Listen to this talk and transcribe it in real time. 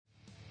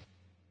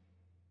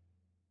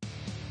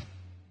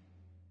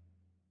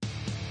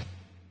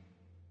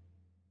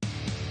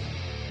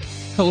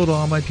Hello to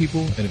all my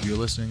people, and if you're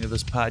listening to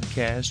this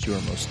podcast, you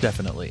are most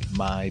definitely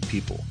my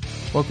people.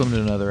 Welcome to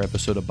another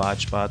episode of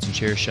Botch Spots and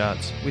Chair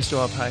Shots. We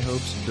still have high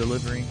hopes of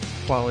delivering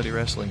quality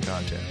wrestling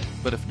content,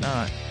 but if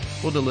not,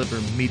 we'll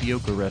deliver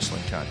mediocre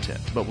wrestling content,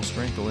 but we'll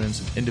sprinkle in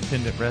some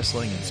independent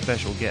wrestling and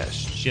special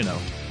guests,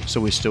 so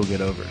we still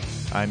get over.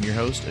 I'm your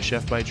host, a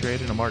chef by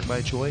trade and a mark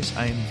by choice.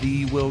 I am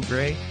the Will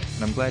Gray,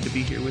 and I'm glad to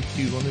be here with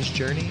you on this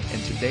journey,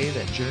 and today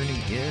that journey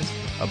is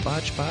a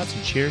Botch Spots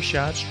and Chair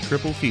Shots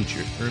triple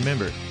feature.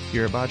 Remember,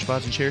 here at Botch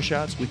Spots and Chair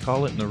Shots, we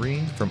call it in the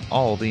ring from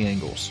all the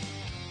angles.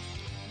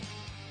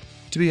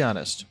 To be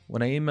honest,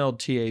 when I emailed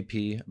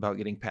TAP about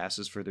getting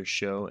passes for their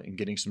show and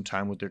getting some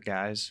time with their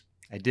guys,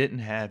 I didn't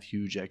have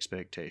huge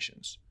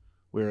expectations.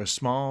 We're a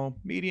small,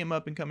 medium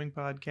up-and-coming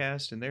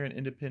podcast, and they're an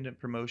independent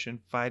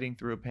promotion fighting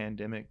through a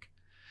pandemic.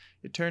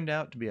 It turned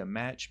out to be a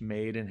match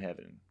made in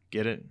heaven.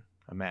 Get it?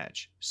 A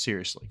match.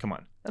 Seriously, come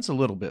on. That's a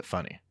little bit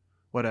funny.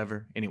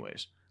 Whatever.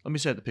 Anyways, let me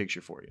set the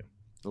picture for you.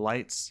 The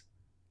lights,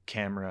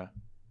 camera,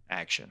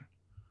 action.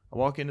 I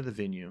walk into the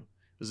venue.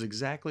 It was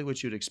exactly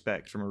what you'd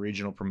expect from a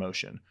regional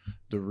promotion.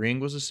 The ring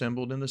was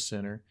assembled in the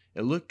center.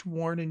 It looked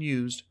worn and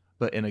used,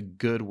 but in a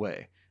good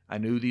way. I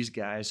knew these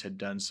guys had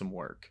done some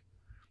work.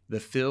 The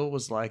feel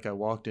was like I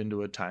walked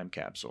into a time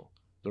capsule.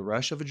 The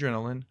rush of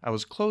adrenaline, I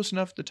was close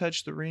enough to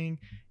touch the ring.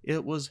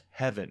 It was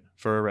heaven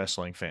for a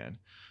wrestling fan.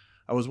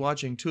 I was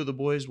watching two of the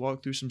boys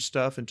walk through some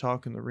stuff and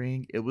talk in the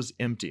ring. It was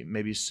empty,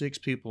 maybe 6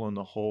 people in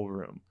the whole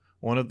room.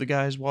 One of the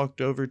guys walked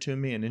over to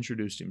me and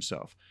introduced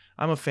himself.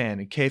 I'm a fan,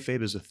 and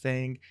kayfabe is a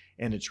thing,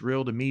 and it's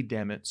real to me,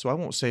 damn it, so I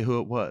won't say who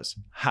it was.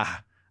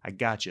 Ha! I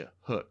gotcha.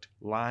 Hooked.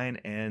 Line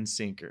and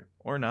sinker.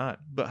 Or not,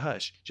 but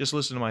hush. Just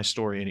listen to my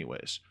story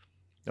anyways.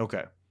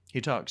 Okay. He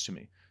talks to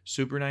me.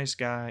 Super nice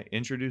guy.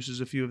 Introduces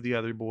a few of the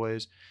other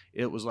boys.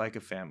 It was like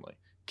a family.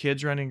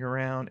 Kids running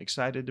around,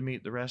 excited to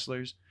meet the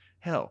wrestlers.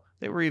 Hell,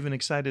 they were even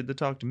excited to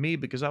talk to me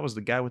because I was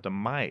the guy with the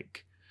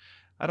mic.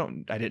 I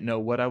didn't know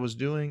what I was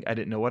doing. I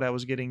didn't know what I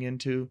was getting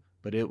into,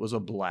 but it was a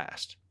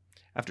blast.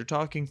 After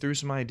talking through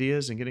some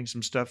ideas and getting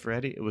some stuff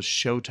ready, it was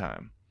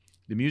showtime.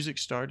 The music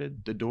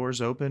started, the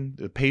doors opened,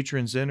 the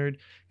patrons entered,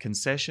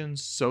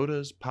 concessions,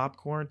 sodas,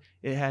 popcorn.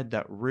 It had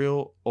that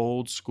real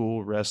old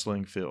school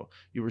wrestling feel.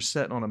 You were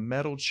sitting on a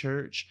metal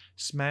church,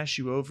 smash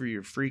you over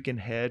your freaking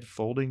head,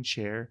 folding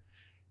chair.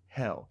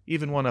 Hell,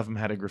 even one of them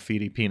had a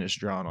graffiti penis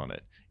drawn on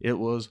it. It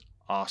was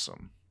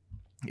awesome.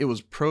 It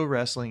was pro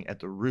wrestling at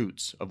the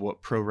roots of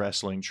what pro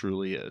wrestling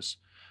truly is.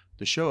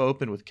 The show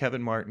opened with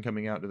Kevin Martin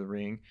coming out to the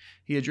ring.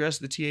 He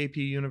addressed the TAP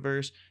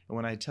universe, and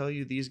when I tell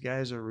you these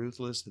guys are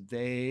ruthless,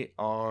 they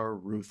are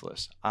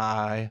ruthless.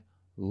 I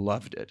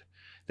loved it.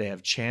 They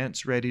have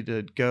chants ready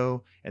to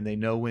go, and they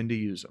know when to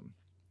use them.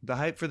 The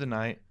hype for the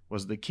night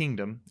was the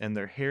Kingdom and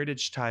their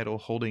heritage title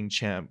holding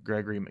champ,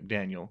 Gregory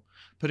McDaniel,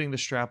 putting the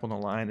strap on the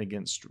line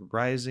against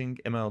rising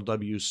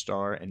MLW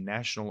star and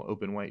national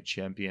openweight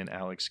champion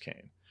Alex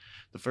Kane.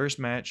 The first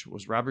match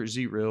was Robert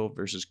Z-Rill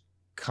versus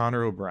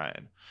Connor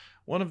O'Brien.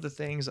 One of the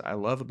things I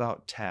love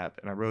about TAP,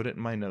 and I wrote it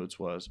in my notes,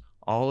 was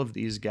all of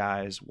these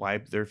guys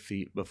wipe their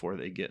feet before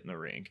they get in the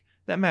ring.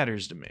 That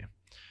matters to me.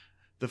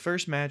 The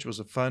first match was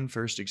a fun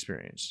first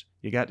experience.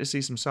 You got to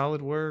see some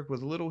solid work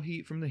with a little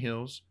heat from the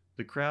heels.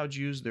 The crowd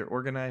used their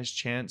organized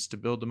chants to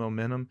build the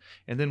momentum,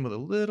 and then with a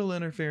little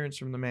interference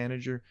from the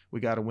manager,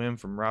 we got a win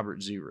from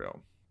Robert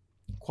Z-Rill.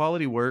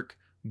 Quality work,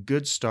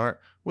 good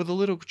start, with a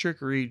little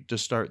trickery to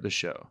start the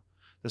show.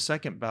 The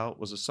second bout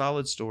was a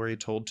solid story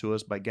told to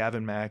us by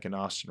Gavin Mack and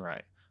Austin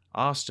Wright.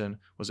 Austin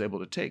was able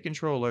to take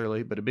control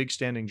early, but a big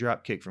standing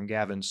drop kick from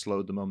Gavin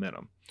slowed the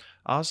momentum.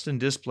 Austin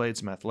displayed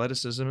some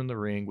athleticism in the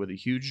ring with a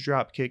huge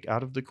drop kick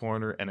out of the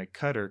corner and a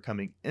cutter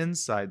coming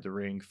inside the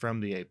ring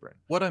from the apron.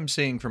 What I'm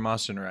seeing from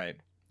Austin Wright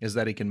is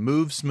that he can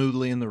move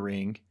smoothly in the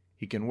ring,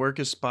 he can work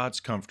his spots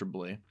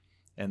comfortably,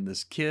 and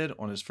this kid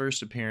on his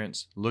first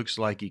appearance looks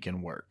like he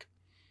can work.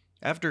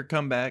 After a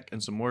comeback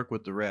and some work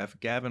with the ref,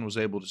 Gavin was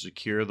able to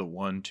secure the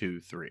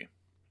 1-2-3.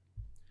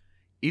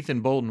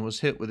 Ethan Bolden was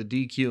hit with a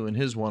DQ in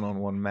his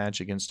one-on-one match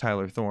against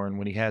Tyler Thorne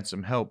when he had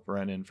some help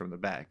run in from the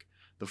back.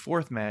 The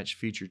fourth match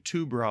featured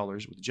 2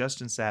 brawlers with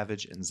Justin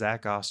Savage and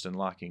Zach Austin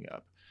locking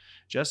up.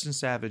 Justin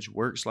Savage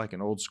works like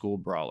an old-school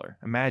brawler.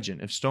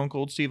 Imagine if Stone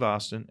Cold Steve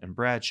Austin and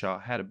Bradshaw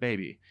had a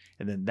baby,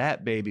 and then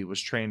that baby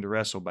was trained to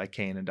wrestle by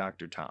Kane and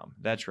Dr. Tom.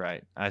 That's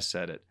right, I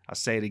said it. I'll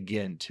say it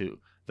again, too.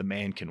 The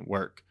man can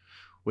work.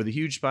 With a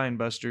huge spine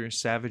buster,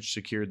 Savage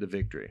secured the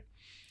victory.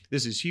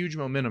 This is huge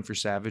momentum for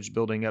Savage,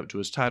 building up to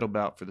his title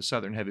bout for the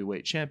Southern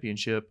Heavyweight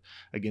Championship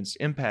against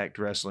Impact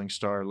Wrestling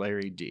star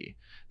Larry D.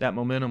 That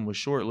momentum was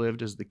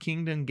short-lived as the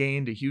Kingdom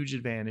gained a huge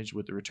advantage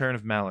with the return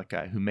of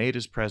Malachi, who made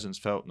his presence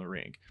felt in the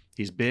ring.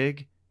 He's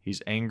big,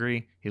 he's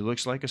angry, he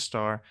looks like a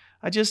star.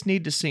 I just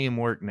need to see him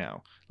work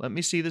now. Let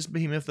me see this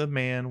behemoth of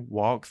man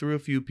walk through a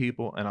few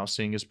people and I'll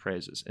sing his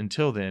praises.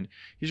 Until then,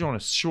 he's on a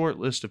short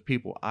list of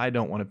people I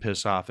don't want to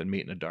piss off and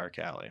meet in a dark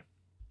alley.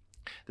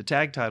 The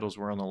tag titles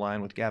were on the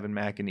line with Gavin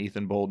Mack and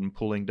Ethan Bolden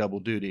pulling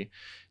double duty.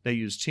 They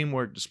used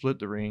teamwork to split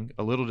the ring,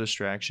 a little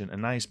distraction, a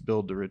nice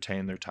build to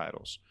retain their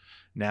titles.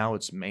 Now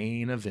it's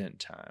main event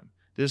time.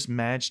 this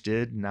match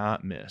did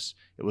not miss.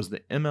 It was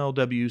the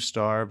MLW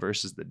star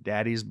versus the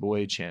Daddy's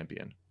Boy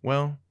champion.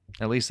 Well,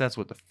 at least that's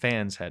what the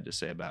fans had to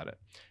say about it.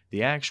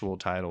 The actual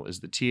title is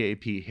the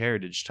TAP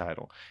Heritage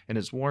title, and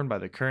it's worn by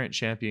the current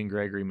champion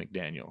Gregory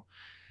McDaniel.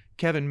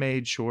 Kevin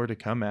made sure to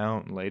come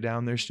out and lay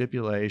down their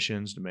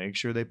stipulations to make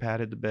sure they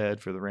patted the bed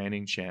for the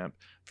reigning champ.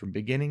 From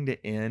beginning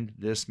to end,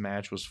 this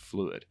match was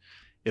fluid.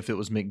 If it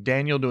was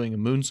McDaniel doing a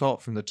moonsault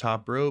from the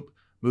top rope,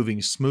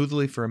 moving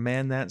smoothly for a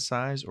man that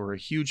size, or a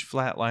huge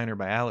flatliner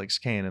by Alex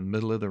Kane in the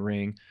middle of the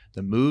ring,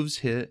 the moves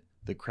hit,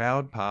 the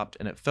crowd popped,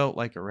 and it felt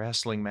like a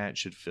wrestling match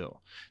should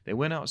feel. They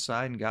went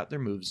outside and got their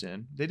moves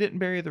in. They didn't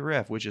bury the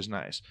ref, which is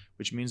nice,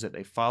 which means that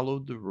they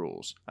followed the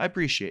rules. I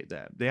appreciate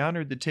that. They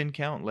honored the 10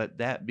 count and let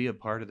that be a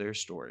part of their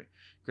story.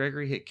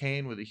 Gregory hit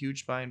Kane with a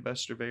huge spine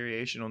buster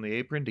variation on the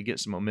apron to get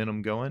some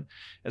momentum going.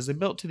 As they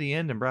built to the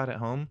end and brought it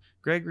home,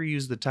 Gregory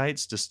used the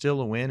tights to steal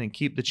a win and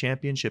keep the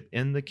championship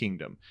in the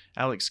kingdom.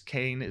 Alex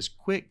Kane is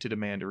quick to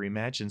demand a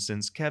rematch and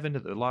sends Kevin to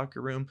the locker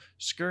room,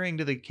 scurrying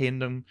to the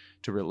kingdom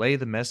to relay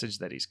the message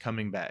that he's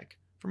coming back.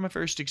 From my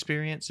first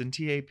experience in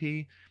TAP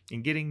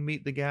and getting to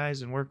meet the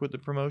guys and work with the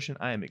promotion,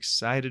 I am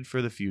excited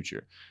for the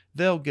future.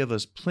 They'll give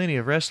us plenty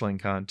of wrestling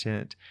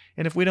content,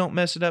 and if we don't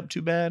mess it up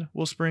too bad,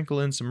 we'll sprinkle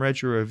in some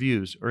retro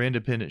reviews or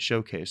independent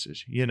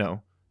showcases,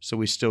 so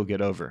we still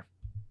get over.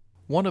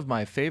 One of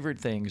my favorite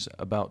things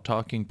about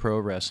talking pro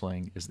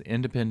wrestling is the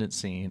independent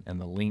scene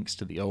and the links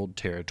to the old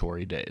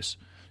territory days.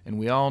 And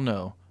we all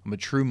know I'm a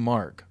true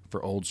mark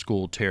for old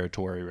school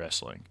territory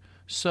wrestling.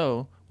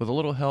 So, with a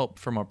little help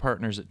from our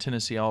partners at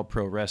Tennessee All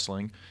Pro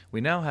Wrestling,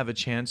 we now have a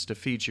chance to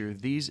feature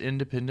these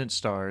independent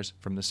stars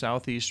from the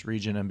Southeast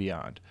region and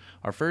beyond.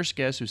 Our first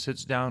guest who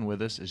sits down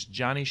with us is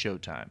Johnny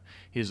Showtime.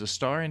 He is a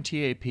star in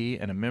TAP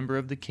and a member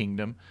of the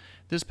Kingdom.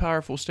 This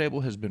powerful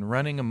stable has been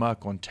running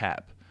amok on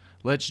tap.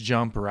 Let's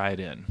jump right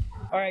in.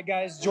 All right,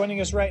 guys,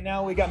 joining us right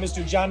now, we got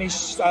Mr. Johnny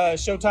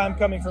Showtime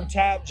coming from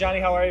TAP.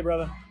 Johnny, how are you,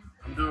 brother?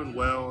 I'm doing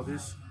well.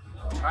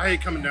 I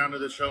hate coming down to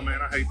this show, man.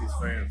 I hate these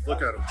fans.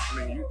 Look at them. I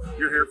mean,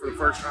 you're here for the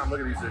first time. Look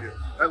at these idiots.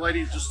 That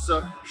lady just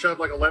shoved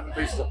like 11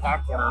 pieces of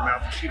popcorn in her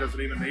mouth, and she doesn't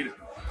even need it.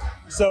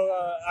 So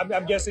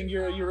I'm guessing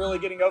you're really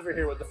getting over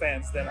here with the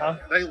fans then, huh?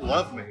 They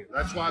love me.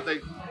 That's why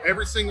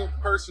every single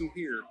person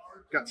here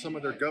got some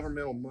of their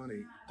governmental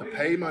money to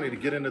pay money to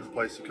get into the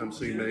place to come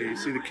see me,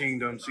 see the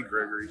Kingdom, see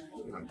Gregory.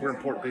 We're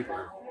important people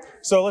here.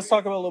 So let's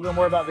talk about a little bit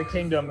more about the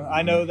Kingdom.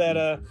 I know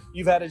that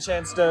you've had a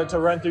chance to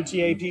run through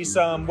TAP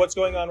some. What's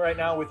going on right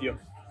now with you?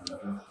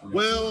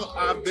 Well,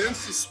 I've been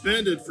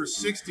suspended for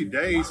 60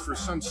 days for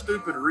some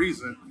stupid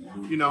reason,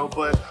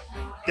 but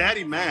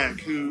Daddy Mac,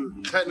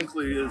 who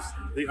technically is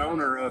the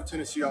owner of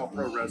Tennessee All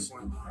Pro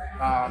Wrestling,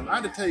 I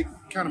had to take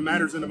kind of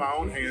matters into my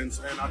own hands,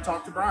 and I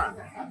talked to Brian,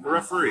 the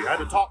referee. I had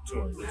to talk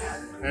to him.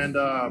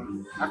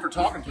 And after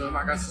talking to him,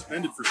 I got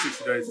suspended for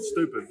 60 days. It's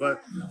stupid.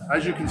 But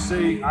as you can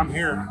see, I'm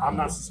here. I'm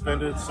not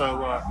suspended,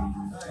 so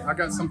I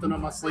got something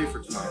on my sleeve for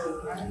tonight.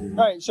 All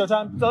right,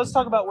 Showtime, so let's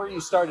talk about where you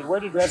started. Where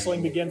did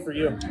wrestling begin for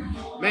you?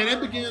 Man,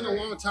 it began a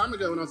long time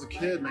ago when I was a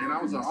kid, man.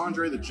 I was an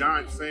Andre the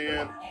Giant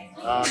fan.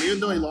 Even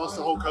though he lost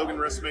to Hulk Hogan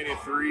WrestleMania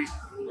 3,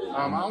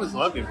 I always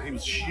loved him. He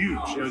was huge.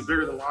 He was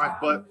bigger than life.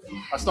 But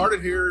I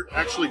started here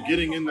actually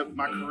getting into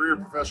my career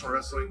in professional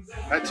wrestling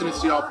at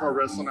Tennessee All Pro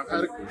Wrestling. I've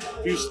had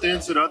a few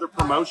stints at other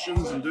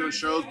promotions and doing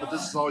shows, but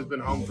this has always been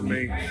home for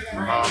me.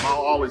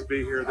 I'll always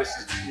be here. This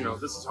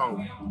is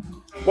home.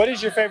 What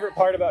is your favorite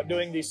part about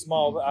doing these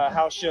small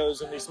house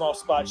shows and these small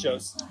spot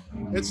shows?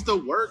 It's the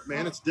work,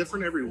 man. It's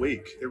different every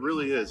week. It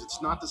really is.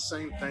 It's not the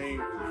same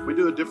thing. We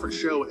do a different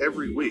show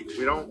every week.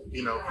 We don't,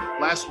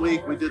 last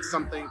week we did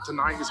something.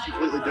 Tonight is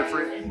completely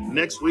different.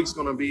 Next week's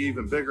going to be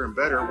even bigger and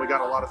better. We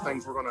got a lot of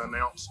things we're going to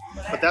announce.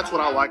 But that's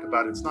what I like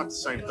about it. It's not the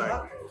same thing.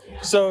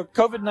 So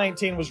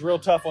COVID-19 was real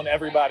tough on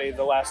everybody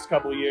the last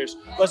couple of years.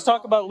 Let's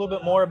talk about a little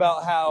bit more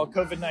about how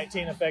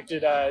COVID-19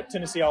 affected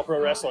Tennessee All Pro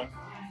Wrestling.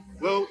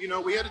 Well,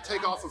 we had to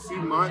take off a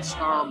few months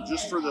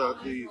just for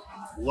the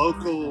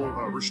local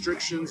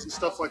restrictions and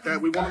stuff like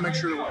that. We want to make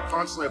sure that we're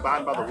constantly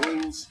abiding by the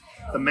rules,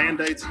 the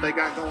mandates that they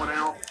got going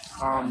out.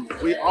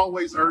 We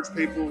always urge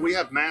people. We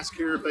have masks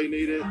here if they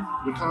need it.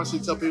 We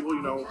constantly tell people,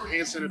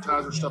 hand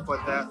sanitizer, stuff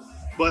like that.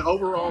 But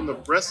overall, in the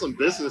wrestling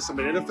business,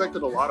 it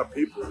affected a lot of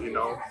people,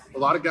 A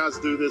lot of guys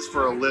do this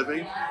for a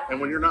living,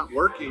 and when you're not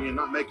working and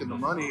not making the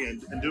money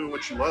and doing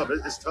what you love,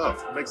 it's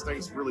tough. It makes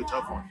things really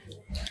tough on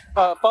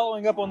you.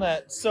 Following up on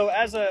that, so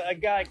as a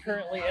guy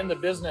currently in the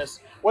business,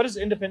 what does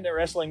independent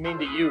wrestling mean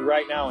to you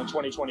right now in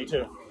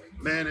 2022?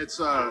 Man, it's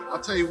I'll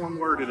tell you one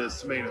word it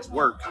is to me, and it's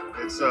work.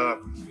 It's a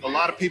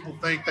lot of people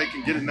think they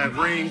can get in that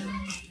ring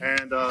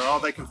and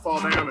they can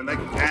fall down and they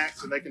can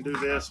act and they can do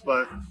this,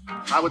 but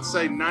I would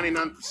say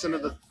 99%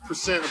 of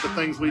the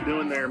things we do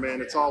in there,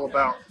 man, it's all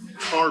about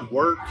hard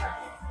work.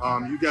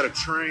 You got to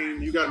train.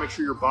 You got to make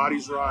sure your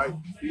body's right.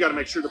 You got to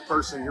make sure the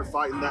person you're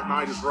fighting that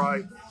night is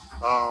right.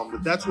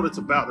 But that's what it's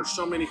about. There's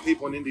so many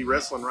people in indie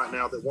wrestling right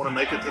now that want to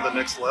make it to the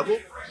next level.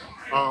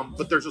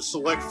 but there's a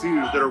select few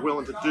that are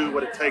willing to do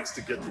what it takes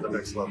to get to the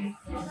next level.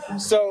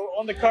 So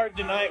on the card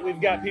tonight,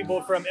 we've got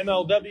people from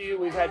MLW,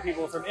 we've had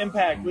people from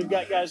Impact, we've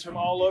got guys from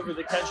all over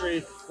the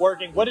country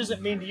working. What does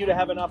it mean to you to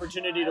have an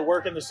opportunity to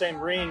work in the same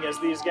ring as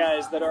these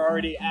guys that are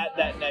already at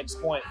that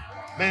next point?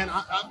 Man,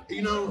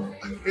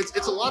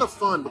 it's a lot of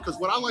fun because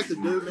what I like to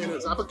do, man,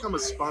 is I become a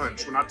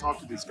sponge when I talk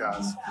to these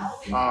guys.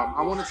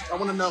 I want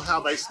to know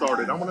how they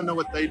started. I want to know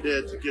what they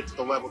did to get to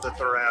the level that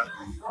they're at.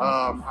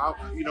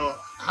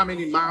 How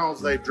many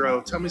miles they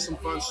drove. Tell me some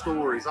fun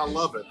stories. I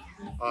love it.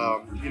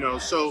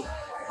 So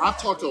I've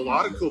talked to a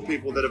lot of cool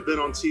people that have been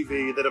on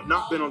TV, that have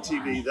not been on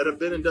TV, that have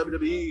been in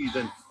WWE,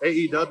 then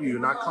AEW,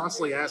 and I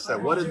constantly ask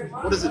that, what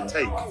does it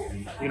take?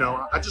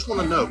 I just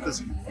want to know,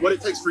 because what it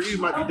takes for you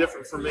might be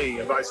different for me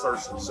and vice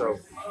versa. So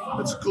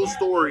it's a cool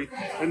story,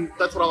 and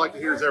that's what I like to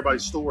hear is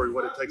everybody's story,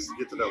 what it takes to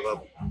get to that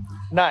level.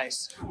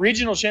 Nice.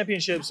 Regional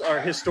championships are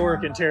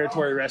historic in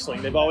territory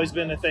wrestling. They've always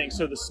been a thing.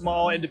 So the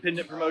small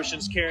independent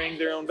promotions carrying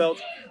their own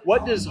belts.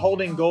 What does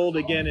holding gold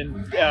again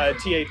in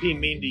TAP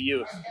mean to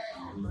you?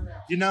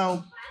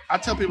 I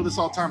tell people this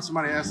all the time.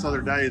 Somebody asked the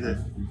other day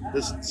that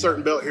this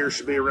certain belt here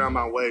should be around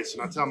my waist,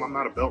 and I tell them I'm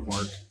not a belt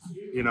mark.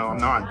 I'm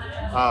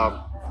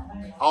not.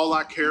 All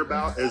I care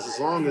about is as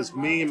long as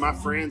me and my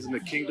friends in the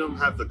kingdom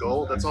have the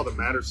gold, that's all that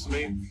matters to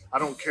me. I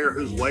don't care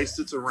whose waist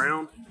it's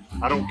around.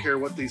 I don't care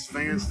what these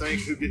fans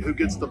think, who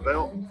gets the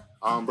belt.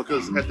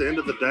 Because at the end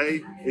of the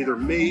day, either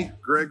me,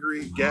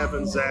 Gregory,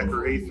 Gavin, Zach,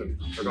 or Ethan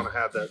are going to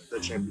have that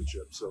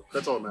championship. So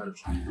that's all that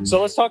matters. So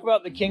let's talk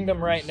about the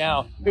kingdom right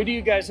now. Who do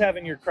you guys have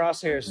in your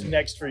crosshairs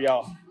next for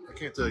y'all? I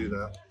can't tell you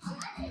that.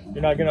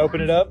 You're not going to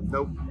open it up?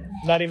 Nope.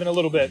 Not even a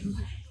little bit?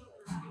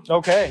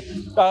 Okay.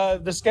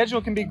 The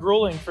schedule can be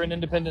grueling for an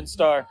independent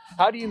star.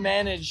 How do you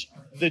manage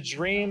the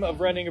dream of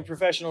running a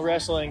professional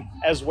wrestling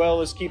as well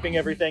as keeping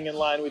everything in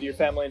line with your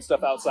family and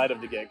stuff outside of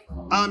the gig?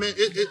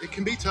 It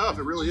can be tough.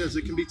 It really is.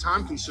 It can be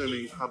time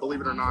consuming,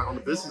 believe it or not, on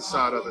the business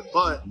side of it.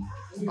 But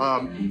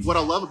what I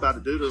love about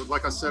it, dude,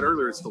 like I said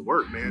earlier, it's the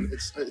work, man.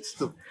 It's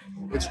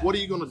what are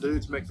you going to do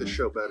to make this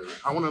show better?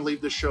 I want to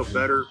leave this show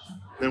better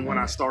than when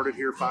I started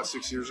here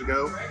 5-6 years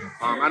ago.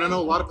 And I know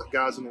a lot of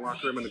guys in the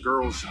locker room and the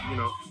girls,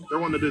 they're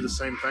wanting to do the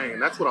same thing.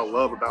 And that's what I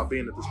love about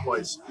being at this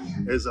place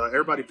is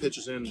everybody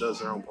pitches in and does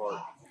their own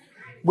part.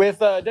 With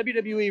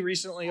WWE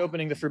recently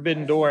opening the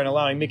Forbidden Door and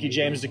allowing Mickie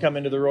James to come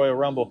into the Royal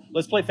Rumble,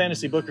 let's play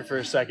Fantasy Booker for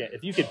a second.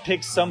 If you could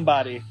pick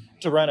somebody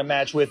to run a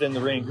match with in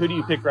the ring, who do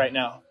you pick right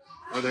now?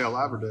 Are they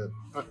alive or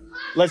dead?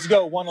 Let's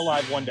go one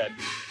alive, one dead.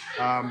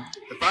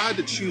 If I had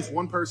to choose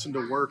one person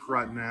to work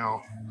right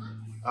now,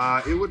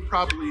 it would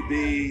probably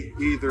be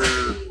either,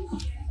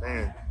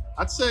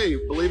 I'd say,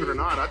 believe it or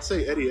not, I'd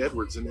say Eddie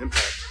Edwards in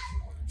Impact.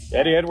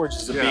 Eddie Edwards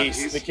is a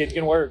beast. The kid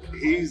can work.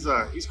 He's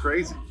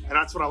crazy, and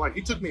that's what I like.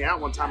 He took me out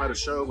one time at a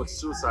show with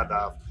Suicide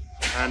Dive,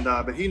 and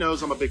but he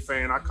knows I'm a big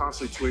fan. I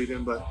constantly tweet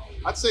him, but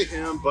I'd say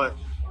him. But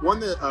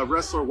one that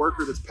wrestler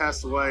worker that's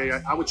passed away,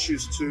 I would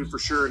choose two for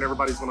sure, and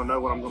everybody's going to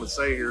know what I'm going to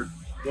say here.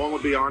 One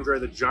would be Andre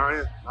the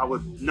Giant. I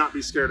would not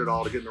be scared at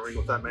all to get in the ring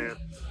with that man.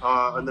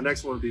 And the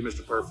next one would be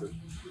Mr. Perfect.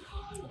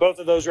 Both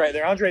of those right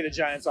there. Andre the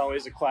Giant's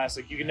always a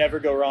classic. You can never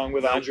go wrong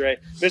with Andre.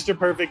 Mr.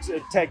 Perfect's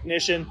a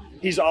technician.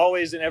 He's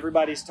always in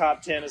everybody's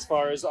top 10 as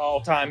far as all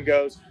time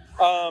goes.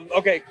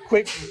 Okay,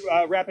 quick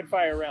rapid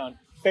fire round.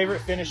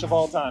 Favorite finish of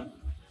all time?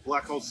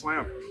 Black Hole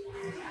Slam.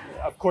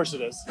 Of course it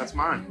is. That's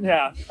mine.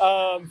 Yeah.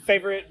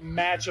 Favorite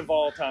match of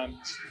all time?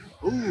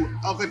 Ooh,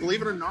 okay,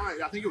 believe it or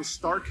not, I think it was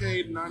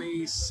Starrcade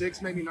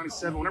 96, maybe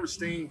 97, whenever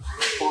Sting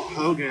fought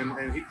Hogan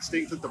and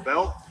Sting took the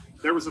belt.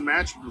 There was a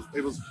match,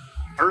 it was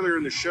earlier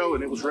in the show,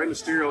 and it was Rey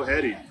Mysterio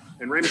Eddie.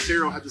 And Rey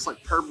Mysterio had this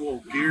like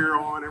purple gear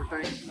on,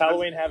 everything.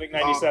 Halloween Havoc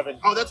 97.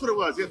 That's what it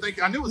was. Yeah, thank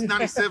you. I knew it was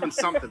 97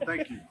 something.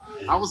 Thank you.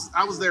 I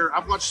was there.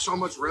 I've watched so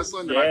much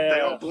wrestling that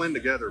they all blend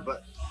together.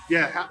 But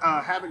yeah,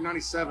 Havoc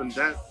 97.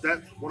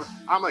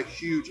 I'm a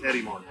huge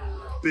Eddie mark,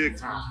 big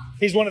time.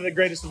 He's one of the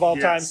greatest of all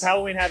times.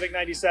 Halloween Havoc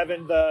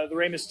 97, the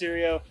Rey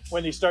Mysterio,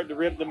 when they start to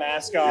rip the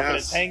mask off and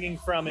it's hanging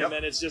from him,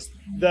 and it's just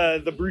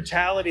the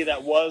brutality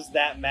that was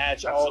that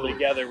match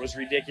altogether was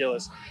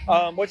ridiculous.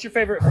 What's your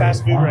favorite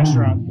fast food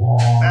restaurant?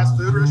 Fast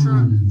food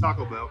restaurant?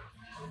 Taco Bell.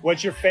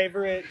 What's your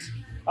favorite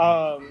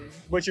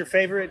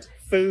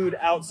food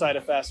outside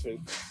of fast food?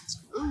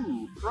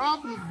 Ooh,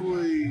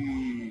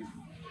 probably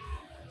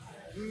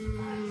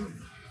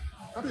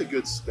a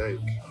good steak.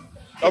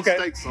 Okay.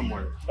 Steak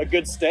somewhere. A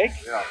good steak?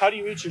 Yeah. How do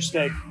you eat your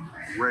steak?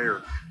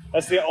 Rare.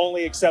 That's the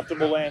only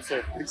acceptable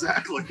answer.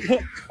 Exactly.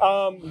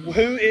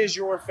 Who is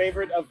your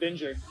favorite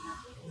Avenger?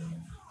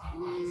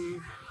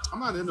 I'm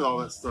not into all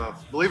that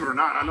stuff. Believe it or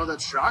not, I know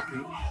that's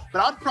shocking,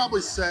 but I'd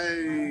probably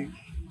say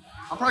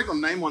I'm probably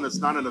gonna name one that's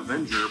not an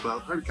Avenger,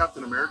 but maybe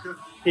Captain America.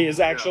 He is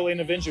actually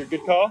an Avenger.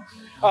 Good call.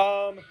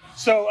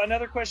 So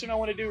another question I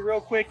want to do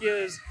real quick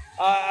is,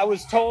 I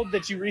was told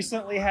that you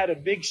recently had a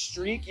big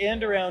streak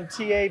end around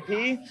TAP.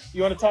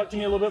 You want to talk to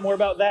me a little bit more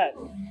about that?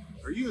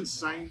 Are you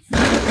insane?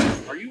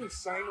 Are you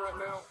insane right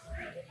now?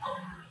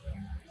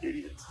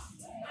 Idiot.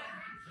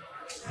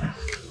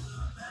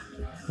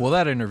 Well,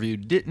 that interview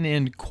didn't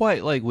end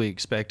quite like we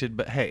expected,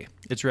 but hey,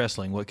 it's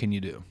wrestling. What can you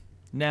do?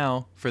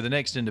 Now, for the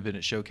next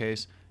independent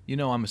showcase, you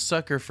know I'm a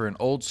sucker for an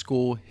old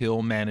school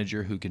heel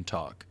manager who can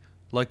talk.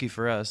 Lucky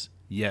for us,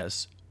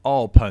 yes,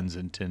 all puns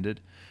intended,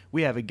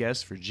 we have a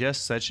guest for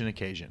just such an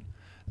occasion.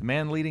 The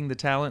man leading the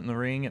talent in the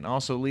ring and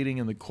also leading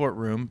in the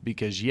courtroom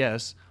because,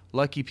 yes,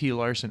 Lucky P.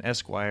 Larson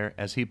Esquire,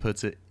 as he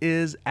puts it,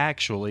 is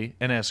actually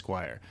an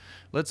Esquire.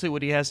 Let's see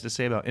what he has to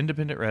say about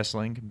independent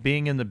wrestling,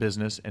 being in the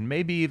business, and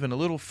maybe even a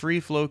little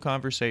free-flow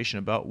conversation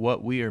about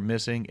what we are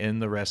missing in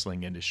the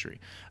wrestling industry.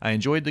 I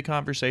enjoyed the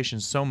conversation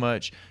so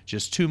much,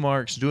 just two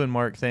marks doing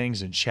mark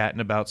things and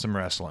chatting about some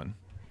wrestling.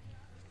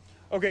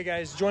 Okay,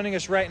 guys, joining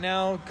us right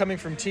now, coming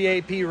from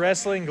TAP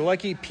Wrestling,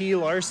 Lucky P.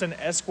 Larson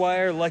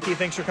Esquire. Lucky,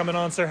 thanks for coming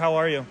on, sir. How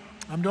are you?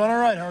 I'm doing all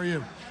right. How are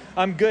you?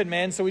 I'm good,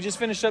 man. So we just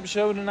finished up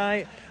show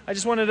tonight. I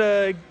just wanted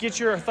to get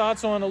your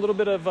thoughts on a little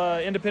bit of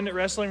independent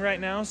wrestling right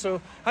now. So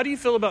how do you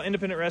feel about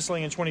independent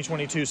wrestling in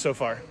 2022 so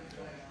far?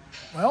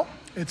 Well,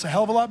 it's a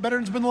hell of a lot better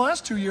than it's been the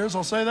last 2 years,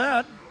 I'll say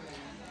that.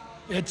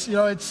 It's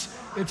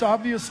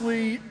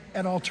obviously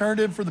an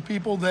alternative for the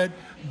people that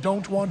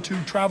don't want to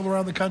travel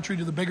around the country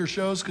to the bigger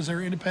shows because there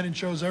are independent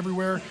shows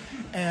everywhere.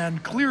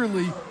 And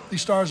clearly, the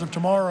stars of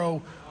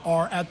tomorrow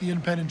are at the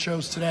independent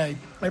shows today.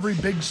 Every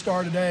big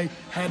star today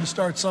had to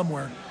start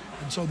somewhere.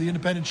 And so the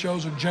independent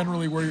shows are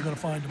generally where you're going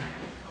to find them.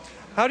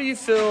 How do you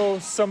feel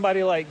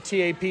somebody like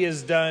TAP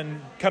has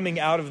done coming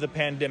out of the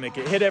pandemic?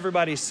 It hit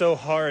everybody so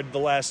hard the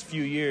last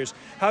few years.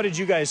 How did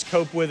you guys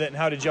cope with it, and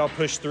how did y'all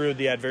push through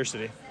the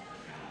adversity?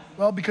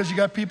 Well, because you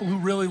got people who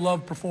really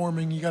love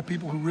performing. You got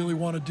people who really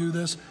want to do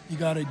this. You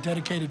got a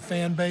dedicated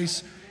fan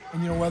base.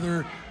 And,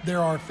 whether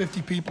there are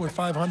 50 people or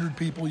 500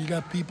 people, you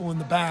got people in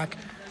the back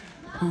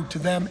who, to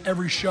them,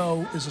 every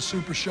show is a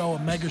super show, a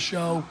mega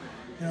show,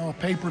 a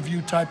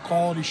pay-per-view type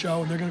quality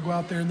show, and they're going to go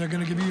out there and they're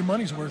going to give you your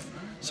money's worth.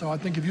 So I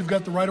think if you've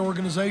got the right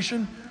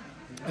organization,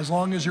 as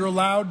long as you're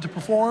allowed to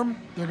perform,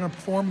 they're going to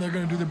perform, they're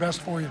going to do their best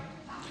for you.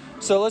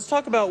 So let's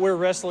talk about where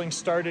wrestling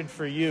started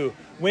for you.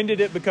 When did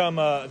it become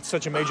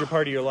such a major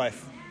part of your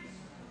life?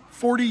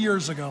 40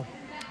 years ago.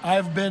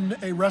 I've been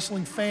a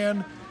wrestling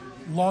fan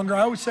longer. I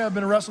always say I've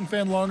been a wrestling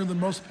fan longer than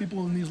most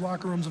people in these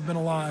locker rooms have been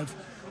alive.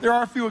 There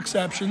are a few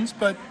exceptions,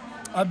 but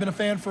I've been a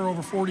fan for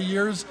over 40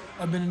 years.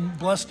 I've been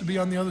blessed to be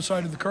on the other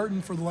side of the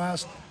curtain for the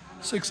last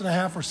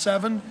 6.5 or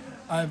 7.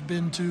 I've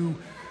been to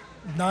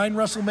 9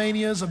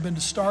 WrestleManias. I've been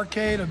to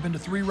Starrcade. I've been to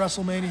 3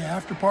 WrestleMania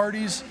after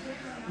parties.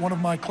 One of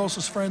my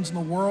closest friends in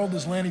the world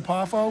is Lanny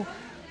Poffo.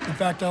 In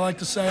fact, I like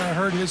to say I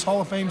heard his Hall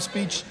of Fame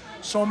speech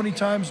so many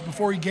times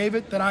before he gave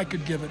it that I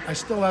could give it. I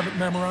still have it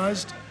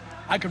memorized.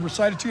 I could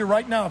recite it to you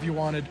right now if you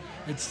wanted.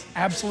 It's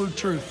absolute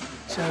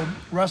truth. So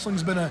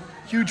wrestling's been a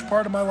huge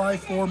part of my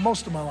life for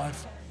most of my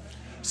life.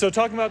 So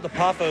talking about the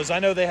Poffos, I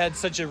know they had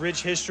such a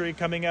rich history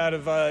coming out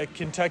of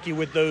Kentucky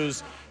with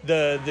those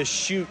the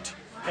shoot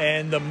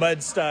and the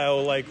mud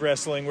style like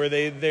wrestling, where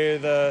they're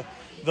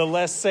the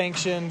less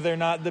sanctioned, they're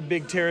not the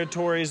big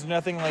territories,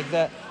 nothing like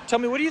that. Tell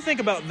me, what do you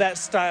think about that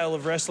style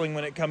of wrestling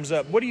when it comes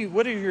up? What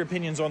are your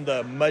opinions on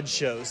the mud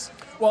shows?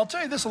 Well, I'll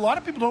tell you this, a lot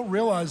of people don't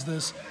realize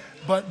this,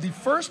 but the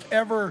first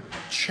ever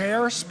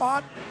chair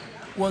spot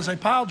was a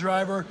pile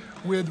driver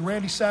with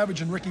Randy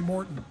Savage and Ricky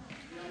Morton.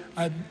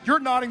 You're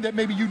nodding that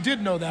maybe you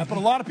did know that, but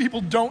a lot of people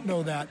don't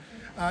know that.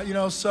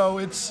 So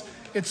it's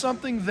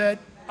something that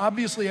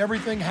obviously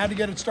everything had to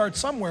get its start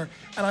somewhere.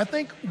 And I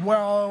think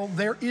while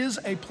there is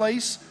a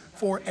place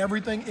for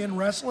everything in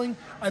wrestling,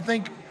 I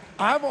think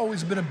I've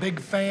always been a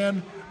big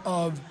fan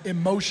of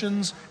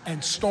emotions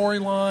and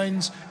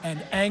storylines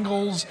and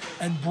angles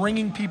and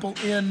bringing people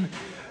in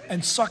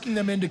and sucking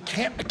them into,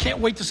 I can't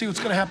wait to see what's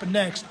going to happen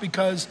next,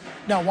 because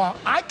now while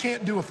I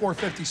can't do a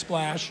 450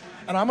 splash,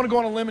 and I'm going to go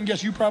on a limb and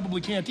guess you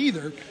probably can't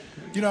either,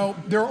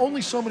 there are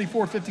only so many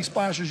 450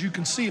 splashes you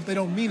can see if they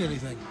don't mean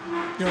anything.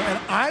 And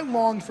I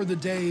long for the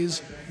days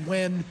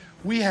when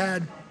we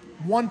had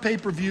 1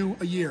 pay-per-view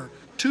a year,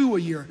 2 a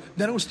year,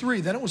 then it was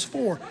 3, then it was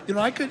 4.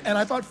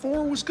 I thought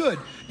 4 was good.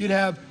 You'd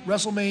have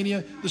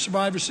WrestleMania, the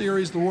Survivor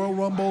Series, the Royal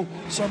Rumble,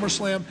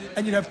 SummerSlam,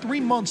 and you'd have 3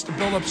 months to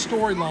build up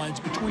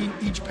storylines between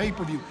each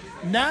pay-per-view.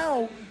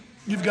 Now,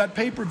 you've got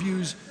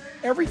pay-per-views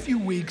every few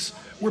weeks.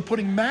 We're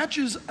putting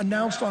matches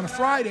announced on a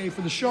Friday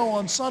for the show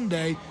on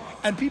Sunday,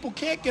 and people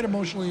can't get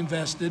emotionally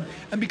invested.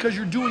 And because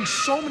you're doing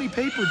so many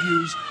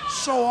pay-per-views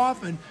so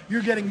often,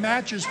 you're getting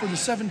matches for the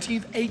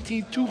 17th,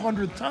 18th,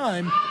 200th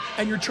time,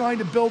 and you're trying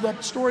to build up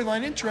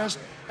storyline interest,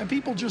 and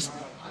people just,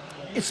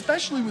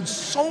 especially with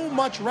so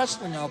much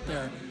wrestling out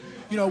there,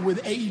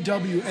 with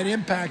AEW and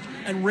Impact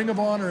and Ring of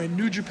Honor and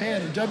New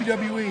Japan and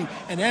WWE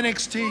and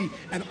NXT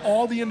and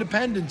all the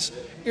independents,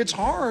 it's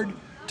hard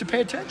to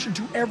pay attention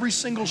to every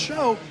single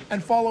show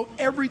and follow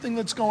everything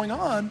that's going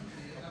on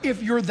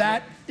if you're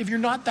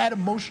not that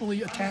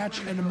emotionally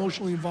attached and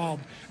emotionally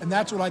involved. And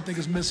that's what I think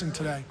is missing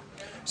today.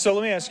 So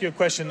let me ask you a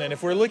question then.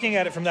 If we're looking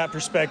at it from that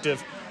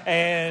perspective,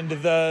 and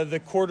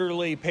the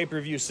quarterly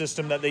pay-per-view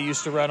system that they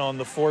used to run on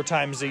the 4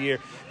 times a year.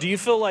 Do you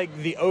feel like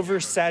the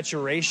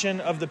oversaturation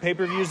of the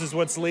pay-per-views is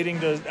what's leading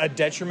to a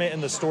detriment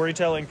in the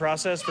storytelling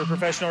process for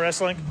professional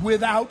wrestling?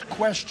 Without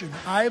question.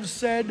 I have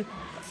said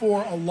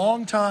for a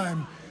long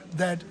time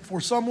that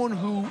for someone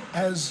who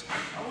is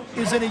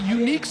in a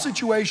unique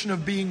situation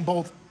of being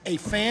both a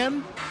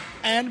fan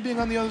and being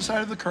on the other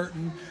side of the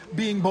curtain,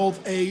 being both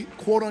a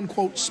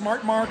quote-unquote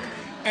smart mark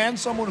and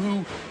someone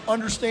who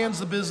understands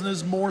the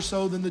business more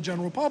so than the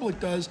general public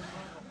does,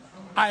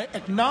 I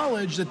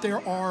acknowledge that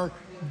there are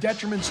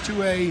detriments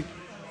to a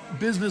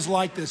business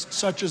like this,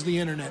 such as the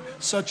internet,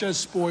 such as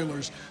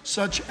spoilers,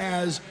 such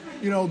as,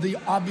 the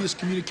obvious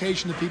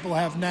communication that people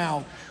have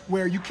now,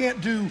 where you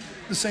can't do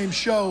the same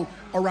show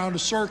around a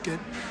circuit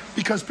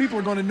because people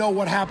are going to know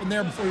what happened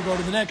there before you go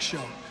to the next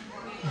show.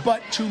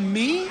 But to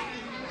me,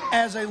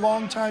 as a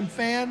longtime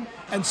fan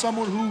and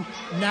someone who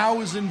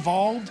now is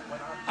involved,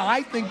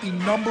 I think the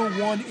number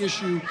one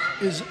issue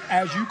is,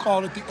 as you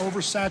called it, the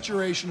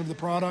oversaturation of the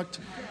product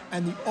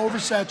and the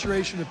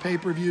oversaturation of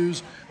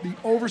pay-per-views, the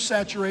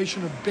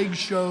oversaturation of big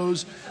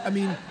shows. I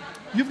mean,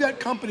 you've got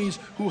companies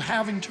who are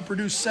having to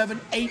produce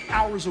 7-8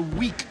 hours a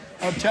week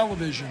of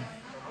television.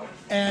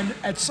 And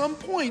at some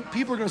point,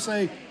 people are going to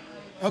say,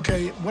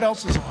 okay, what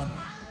else is on?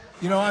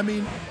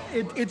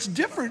 It's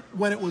different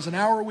when it was an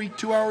hour a week,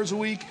 2 hours a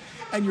week,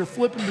 and you're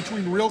flipping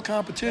between real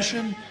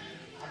competition,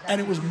 and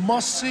it was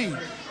must-see.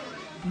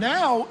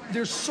 Now,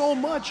 there's so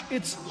much,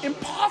 it's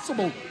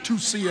impossible to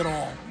see it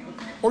all.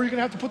 Or you're going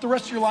to have to put the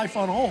rest of your life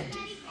on hold.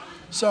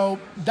 So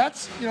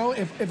that's,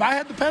 if I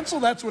had the pencil,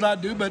 that's what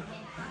I'd do, but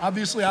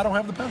obviously I don't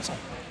have the pencil.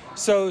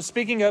 So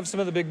speaking of some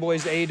of the big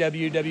boys,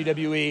 AEW,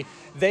 WWE,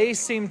 they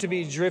seem to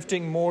be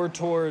drifting more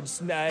towards,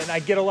 and I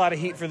get a lot of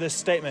heat for this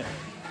statement,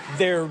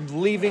 they're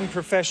leaving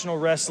professional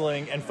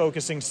wrestling and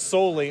focusing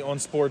solely on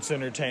sports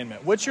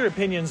entertainment. What's your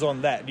opinions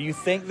on that? Do you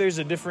think there's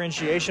a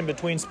differentiation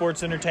between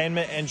sports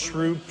entertainment and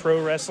true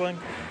pro wrestling?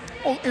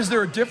 Well, is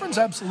there a difference?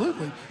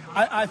 Absolutely.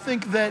 I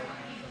think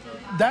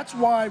that's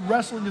why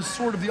wrestling is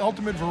sort of the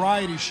ultimate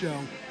variety show.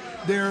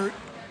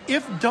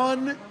 If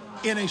done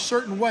in a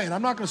certain way, and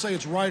I'm not going to say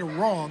it's right or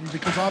wrong,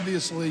 because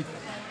obviously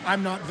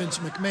I'm not Vince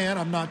McMahon,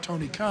 I'm not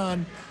Tony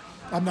Khan,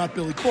 I'm not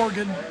Billy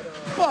Corgan,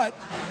 but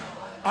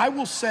I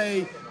will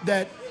say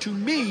that to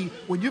me,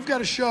 when you've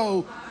got a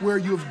show where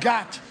you've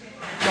got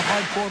the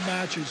hardcore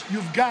matches,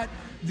 you've got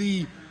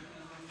the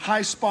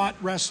high spot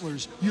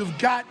wrestlers, you've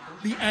got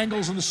the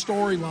angles and the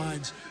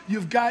storylines,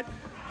 you've got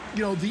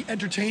the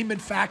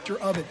entertainment factor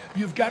of it,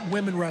 you've got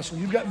women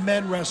wrestling, you've got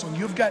men wrestling,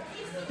 you've got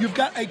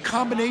a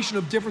combination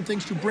of different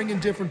things to bring in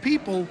different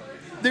people,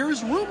 there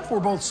is room for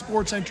both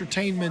sports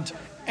entertainment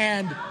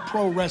and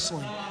pro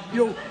wrestling.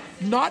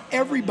 Not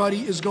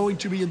everybody is going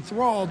to be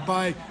enthralled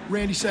by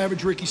Randy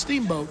Savage, Ricky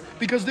Steamboat,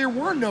 because there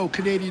were no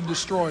Canadian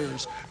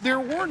destroyers. There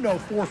were no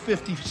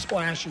 450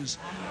 splashes.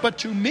 But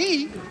to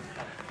me,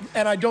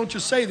 and I don't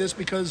just say this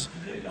because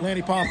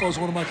Lanny Poffo is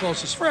one of my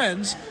closest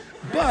friends,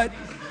 but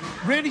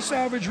Randy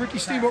Savage, Ricky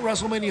Steamboat,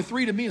 WrestleMania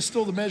 3 to me is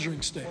still the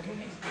measuring stick.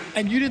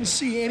 And you didn't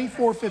see any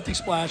 450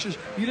 splashes.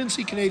 You didn't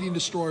see Canadian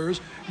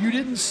destroyers. You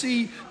didn't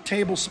see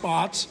table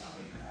spots.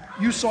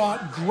 You saw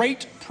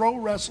great pro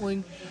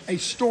wrestling, a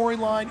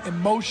storyline,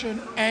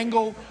 emotion,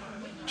 angle,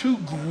 2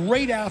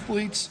 great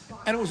athletes,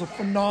 and it was a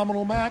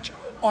phenomenal match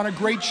on a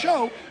great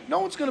show. No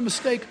one's going to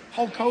mistake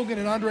Hulk Hogan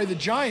and Andre the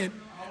Giant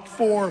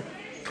for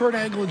Kurt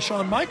Angle and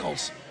Shawn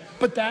Michaels,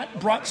 but that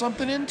brought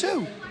something in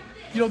too.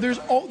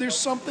 There's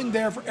something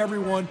there for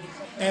everyone,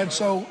 and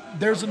so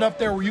there's enough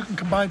there where you can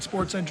combine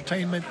sports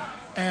entertainment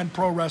and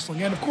pro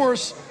wrestling. And of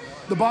course,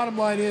 the bottom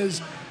line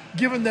is,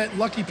 given that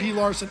Lucky P.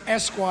 Larson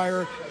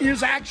Esquire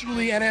is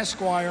actually an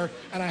Esquire,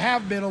 and I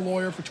have been a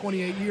lawyer for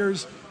 28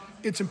 years,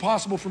 it's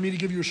impossible for me to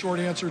give you a short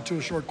answer to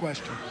a short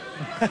question.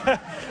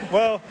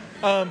 Well,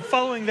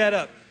 following that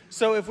up,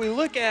 so if we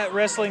look at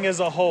wrestling as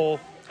a whole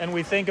and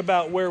we think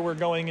about where we're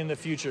going in the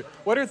future,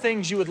 what are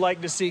things you would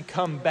like to see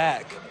come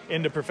back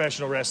into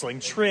professional wrestling?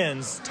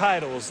 Trends,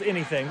 titles,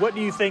 anything. What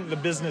do you think the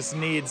business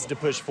needs to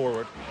push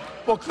forward?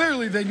 Well,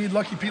 clearly they need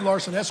Lucky P.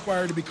 Larson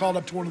Esquire to be called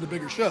up to one of the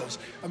bigger shows.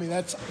 I mean,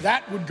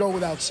 that would go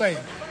without saying.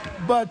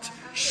 But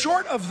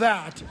short of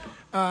that,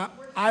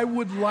 I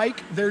would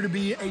like there to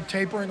be a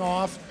tapering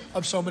off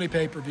of so many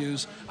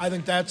pay-per-views. I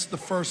think that's the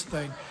first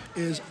thing,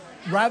 is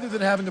rather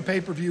than having a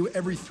pay-per-view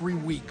every 3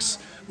 weeks,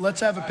 let's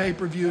have a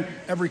pay-per-view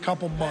every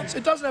couple months.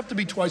 It doesn't have to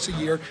be twice a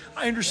year.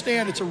 I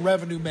understand it's a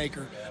revenue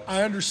maker.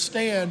 I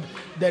understand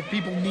that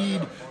people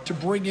need to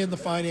bring in the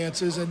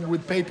finances, and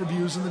with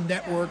pay-per-views and the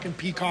network and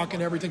Peacock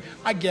and everything,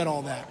 I get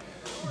all that.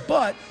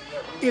 But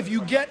if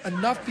you get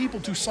enough people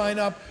to sign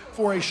up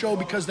for a show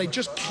because they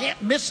just can't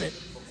miss it,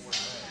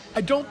 I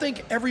don't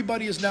think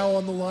everybody is now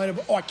on the line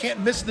of, I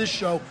can't miss this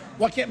show.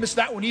 Well, I can't miss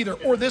that one either,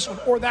 or this one,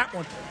 or that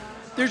one.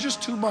 There's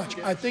just too much.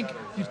 I think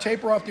you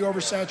taper off the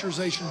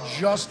oversaturation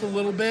just a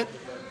little bit.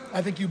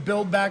 I think you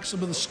build back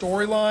some of the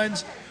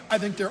storylines. I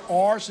think there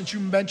are, since you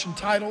mentioned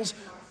titles,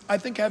 I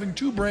think having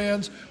 2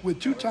 brands with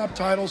 2 top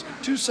titles,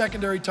 2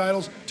 secondary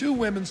titles, 2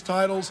 women's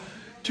titles,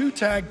 2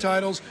 tag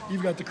titles,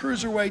 you've got the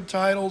cruiserweight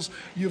titles,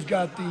 you've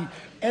got the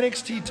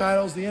NXT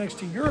titles, the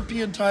NXT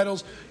European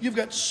titles, you've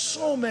got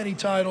so many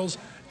titles.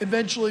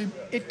 Eventually,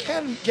 it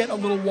can get a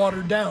little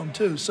watered down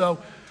too. So,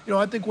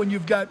 I think when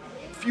you've got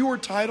fewer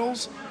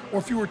titles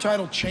or fewer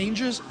title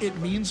changes, it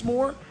means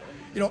more.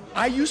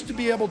 I used to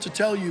be able to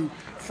tell you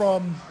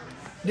from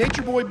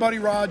Nature Boy Buddy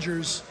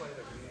Rogers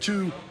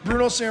to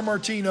Bruno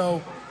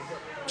Sammartino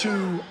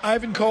to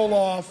Ivan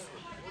Koloff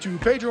to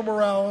Pedro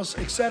Morales,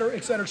 et cetera,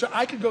 et cetera. So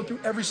I could go through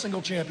every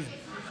single champion.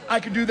 I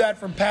could do that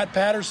from Pat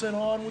Patterson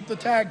on with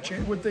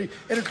with the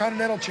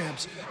Intercontinental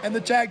champs and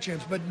the tag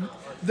champs. But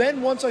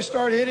then once I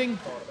start hitting,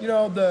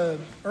 the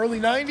early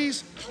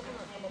 90s,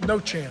 no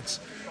chance.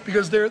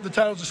 Because the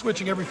titles are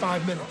switching every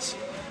 5 minutes,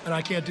 and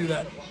I can't do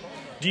that.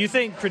 Do you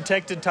think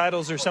protected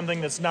titles are something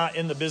that's not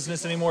in the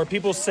business anymore?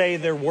 People say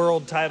their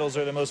world titles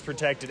are the most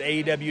protected.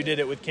 AEW did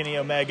it with Kenny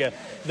Omega.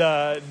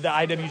 The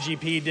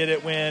IWGP did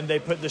it when they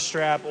put the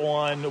strap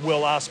on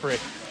Will Ospreay.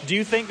 Do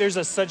you think there's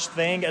a such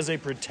thing as a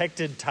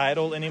protected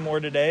title anymore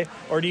today?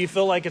 Or do you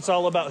feel like it's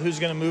all about who's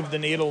going to move the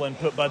needle and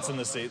put butts in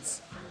the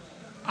seats?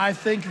 I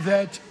think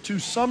that to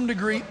some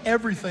degree,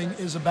 everything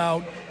is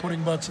about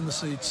putting butts in the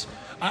seats.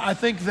 I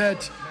think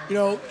that,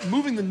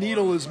 moving the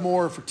needle is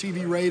more for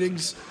TV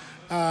ratings.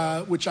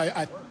 Which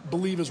I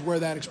believe is where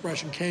that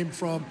expression came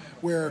from,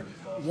 where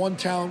one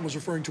talent was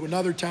referring to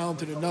another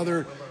talent in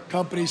another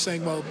company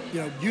saying, well,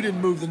 you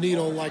didn't move the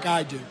needle like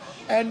I do.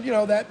 And,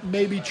 that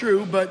may be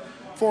true, but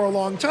for a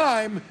long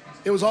time,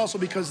 it was also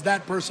because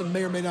that person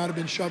may or may not have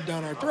been shoved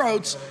down our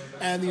throats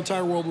and the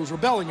entire world was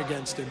rebelling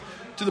against him.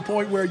 To the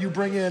point where you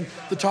bring in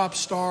the top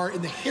star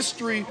in the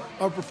history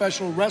of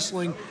professional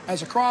wrestling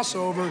as a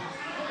crossover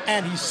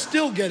and he's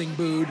still getting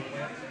booed.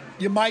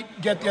 You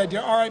might get the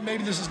idea, all right,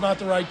 maybe this is not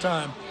the right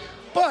time.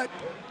 But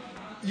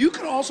you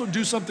can also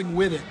do something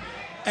with it.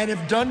 And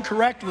if done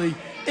correctly,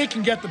 it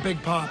can get the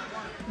big pop.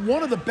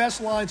 One of the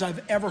best lines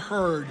I've ever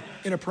heard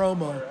in a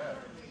promo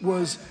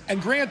was,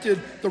 and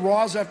granted, the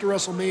Raws after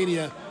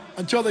WrestleMania,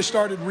 until they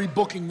started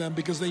rebooking them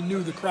because they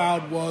knew the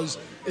crowd was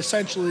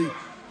essentially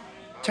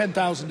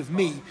 10,000 of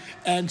me.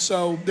 And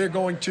so they're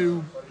going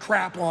to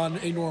crap on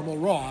a normal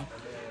Raw.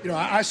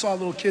 I saw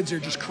little kids here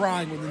just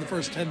crying within the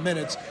first 10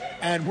 minutes,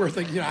 and we're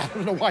thinking, I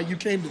don't know why you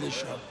came to this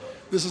show.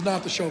 This is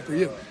not the show for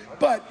you.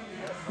 But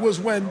was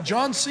when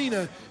John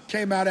Cena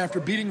came out after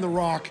beating The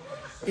Rock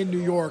in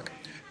New York,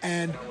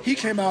 and he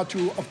came out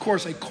to, of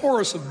course, a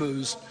chorus of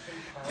boos,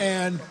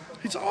 and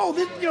he said,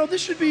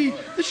 this should be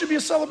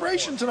a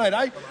celebration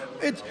tonight.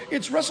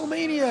 It's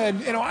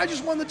WrestleMania, and I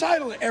just won the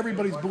title, and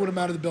everybody's booing him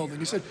out of the building.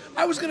 He said,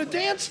 I was going to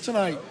dance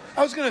tonight.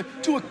 I was going to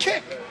do a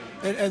kick.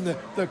 And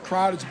the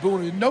crowd is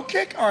booing him. No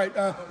kick? All right,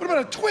 what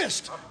about a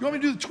twist? You want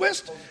me to do the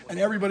twist? And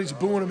everybody's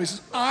booing him. He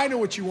says, I know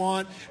what you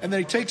want. And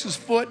then he takes his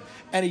foot,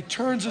 and he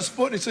turns his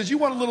foot, and he says, you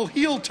want a little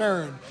heel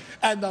turn.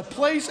 And the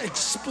place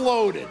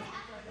exploded.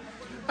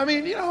 I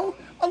mean, a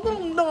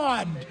little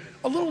nod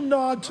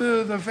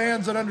to the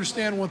fans that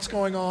understand what's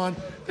going on.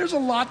 There's a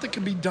lot that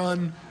can be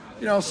done.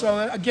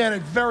 So again, a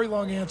very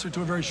long answer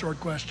to a very short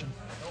question.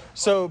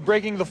 So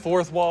breaking the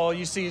fourth wall,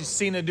 you see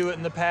Cena do it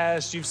in the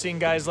past. You've seen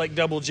guys like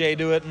Double J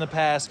do it in the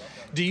past.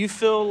 Do you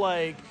feel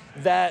like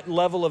that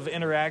level of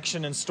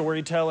interaction and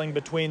storytelling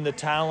between the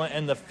talent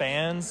and the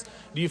fans,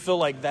 do you feel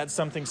like that's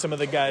something some of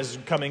the guys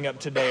coming up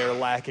today are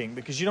lacking?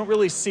 Because you don't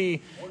really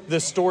see the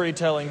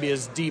storytelling be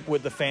as deep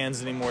with the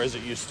fans anymore as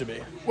it used to be.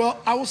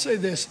 Well, I will say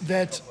this,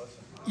 that,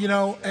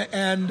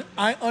 and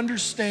I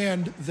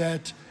understand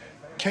that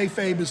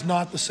kayfabe is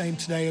not the same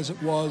today as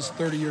it was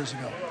 30 years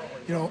ago.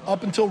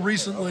 Up until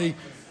recently,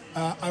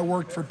 I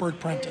worked for Bert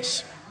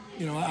Prentice.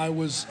 I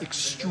was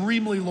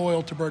extremely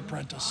loyal to Bert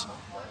Prentice.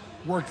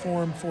 Worked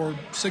for him for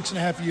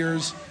 6.5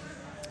 years.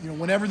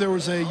 Whenever there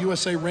was a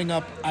USA ring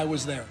up, I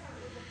was there.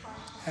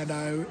 And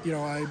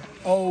I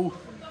owe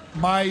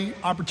my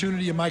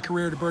opportunity in my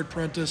career to Bert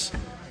Prentice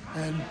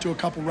and to a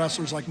couple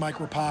wrestlers like Mike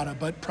Rapata,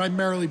 but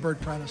primarily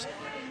Bert Prentice.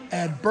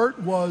 And Bert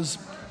was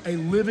a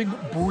living,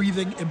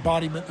 breathing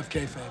embodiment of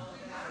kayfabe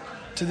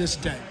to this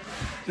day.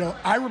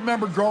 I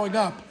remember growing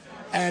up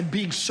and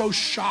being so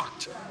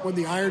shocked when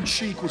the Iron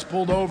Sheik was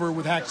pulled over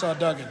with Hacksaw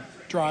Duggan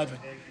driving.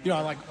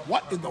 I'm like,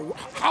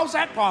 how's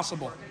that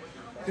possible?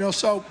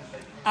 So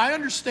I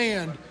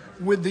understand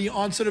with the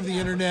onset of the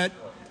internet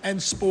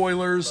and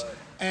spoilers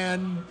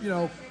and,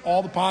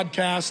 all the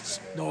podcasts,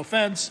 no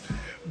offense,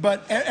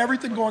 but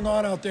everything going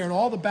on out there and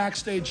all the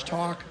backstage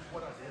talk,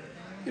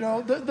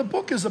 the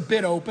book is a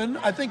bit open.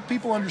 I think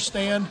people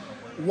understand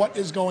what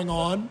is going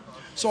on.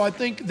 So I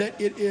think that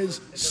it is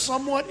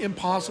somewhat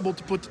impossible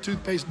to put the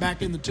toothpaste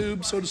back in the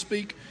tube, so to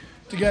speak,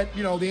 to get,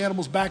 the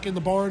animals back in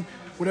the barn,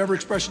 whatever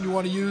expression you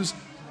want to use.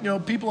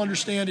 People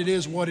understand it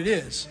is what it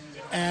is.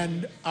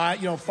 And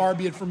far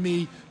be it from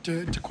me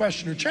to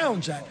question or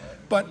challenge that.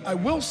 But I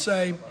will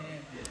say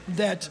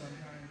that,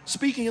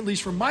 speaking at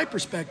least from my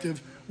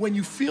perspective, when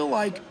you feel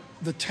like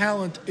the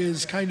talent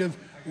is kind of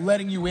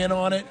letting you in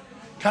on it,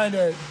 kind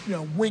of,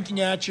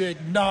 winking at you,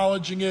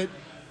 acknowledging it,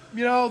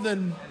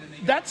 then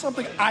that's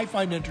something I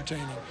find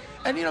entertaining.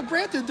 And,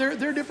 granted,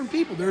 they're different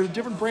people. There are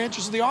different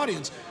branches of the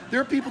audience.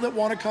 There are people that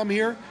want to come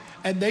here,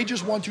 and they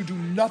just want to do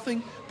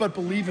nothing but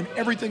believe in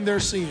everything they're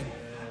seeing.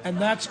 And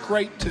that's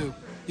great, too.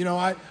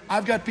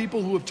 I've got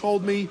people who have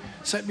told me,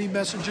 sent me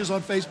messages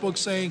on Facebook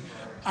saying,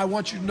 I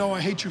want you to know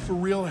I hate you for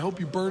real. I hope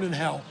you burn in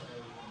hell.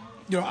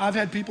 I've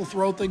had people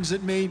throw things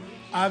at me.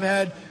 I've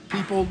had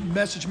people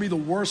message me the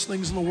worst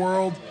things in the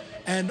world.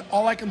 And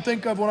all I can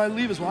think of when I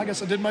leave is, well, I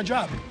guess I did my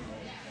job.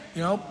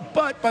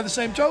 But by the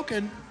same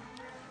token,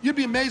 you'd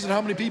be amazed at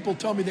how many people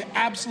tell me they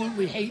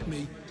absolutely hate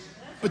me.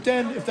 But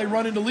then if they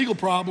run into legal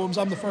problems,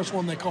 I'm the first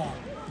one they call.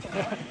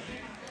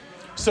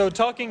 So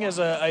talking as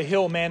a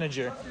Hill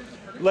manager,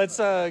 let's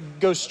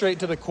go straight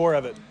to the core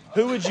of it.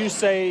 Who would you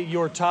say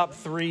your top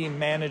 3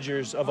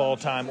 managers of all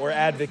time, or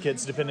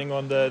advocates, depending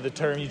on the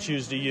term you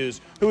choose to use?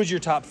 Who would your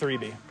top 3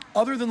 be?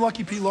 Other than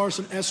Lucky P.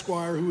 Larson,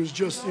 Esquire, who is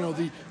just,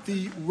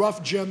 the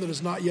rough gem that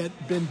has not yet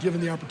been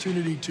given the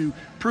opportunity to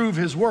prove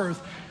his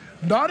worth,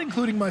 not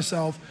including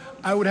myself,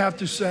 I would have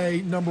to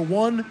say, number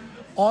 1,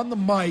 on the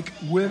mic,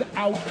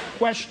 without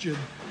question,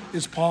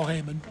 is Paul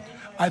Heyman.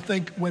 I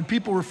think when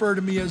people refer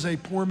to me as a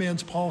poor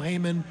man's Paul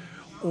Heyman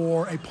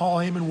or a Paul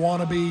Heyman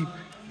wannabe,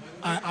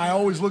 I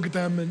always look at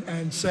them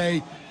and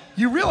say,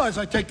 you realize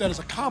I take that as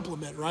a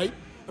compliment, right?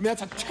 I mean,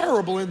 that's a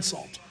terrible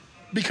insult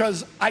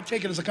because I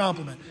take it as a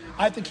compliment.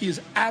 I think he is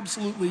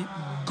absolutely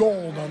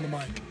gold on the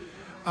mic.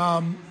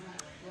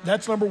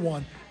 That's number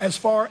 1. As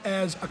far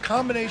as a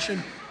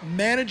combination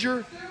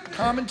manager,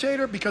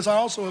 commentator, because I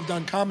also have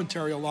done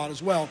commentary a lot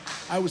as well.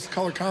 I was the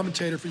color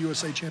commentator for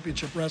USA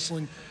Championship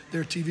Wrestling,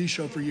 their TV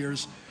show for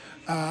years.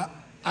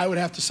 I would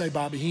have to say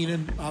Bobby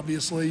Heenan,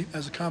 obviously,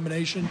 as a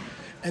combination.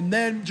 And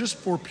then just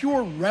for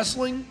pure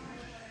wrestling,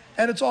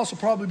 and it's also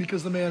probably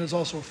because the man is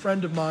also a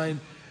friend of mine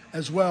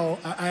as well,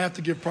 I have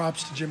to give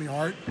props to Jimmy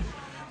Hart.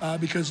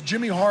 Because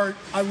Jimmy Hart,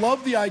 I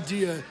love the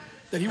idea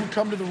that he would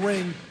come to the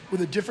ring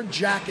with a different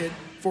jacket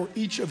for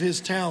each of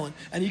his talent.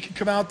 And he can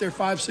come out there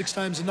 5-6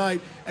 times a night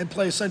and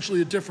play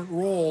essentially a different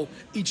role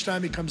each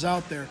time he comes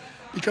out there.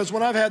 Because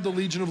when I've had the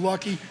Legion of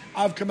Lucky,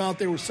 I've come out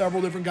there with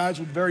several different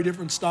guys with very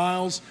different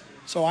styles,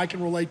 so I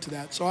can relate to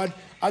that. So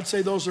I'd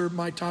say those are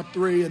my top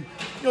 3. And,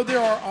 there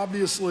are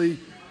obviously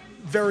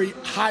very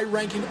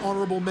high-ranking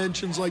honorable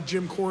mentions like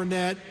Jim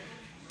Cornette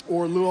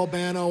or Lou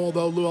Albano,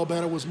 although Lou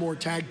Albano was more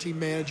tag team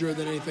manager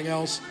than anything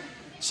else.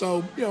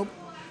 So,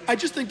 I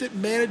just think that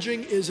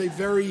managing is a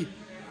very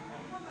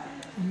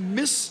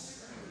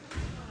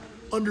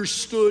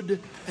misunderstood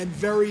and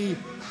very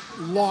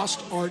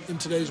lost art in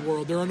today's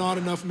world. There are not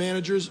enough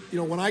managers.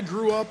 When I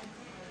grew up,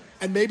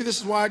 and maybe this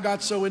is why I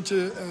got so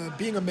into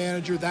being a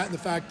manager, that and the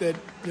fact that,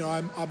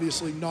 I'm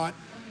obviously not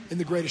in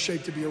the greatest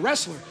shape to be a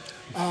wrestler.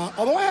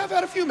 Although I have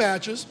had a few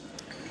matches.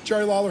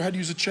 Jerry Lawler had to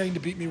use a chain to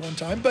beat me one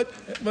time, but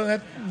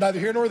neither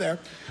here nor there.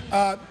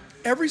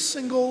 Every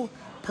single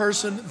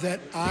person that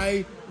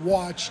I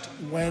watched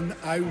when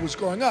I was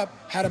growing up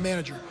had a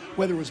manager,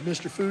 whether it was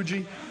Mr.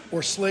 Fuji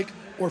or Slick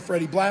or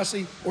Freddie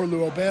Blassie or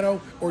Lou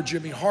Albano or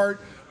Jimmy Hart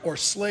or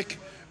Slick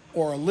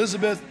or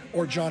Elizabeth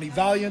or Johnny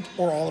Valiant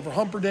or Oliver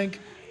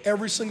Humperdinck.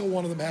 Every single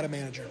one of them had a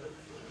manager.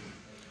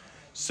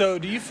 So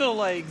do you feel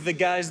like the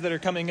guys that are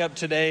coming up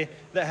today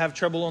that have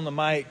trouble on the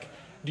mic,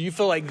 do you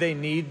feel like they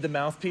need the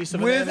mouthpiece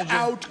of a manager?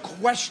 Without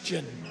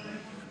question.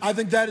 I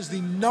think that is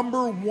the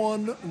number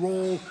 1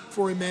 role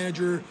for a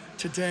manager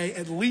today,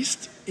 at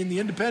least in the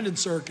independent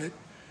circuit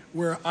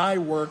where I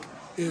work,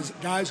 is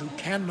guys who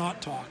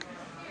cannot talk.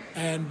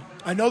 And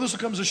I know this will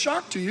come as a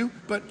shock to you,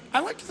 but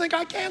I like to think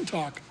I can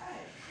talk.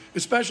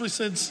 Especially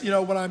since,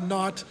 when I'm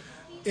not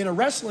in a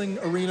wrestling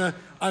arena,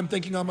 I'm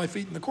thinking on my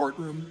feet in the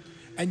courtroom.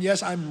 And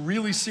yes, I'm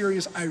really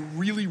serious. I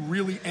really,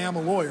 really am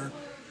a lawyer.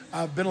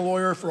 I've been a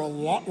lawyer for a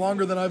lot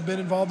longer than I've been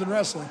involved in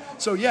wrestling.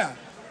 So yeah,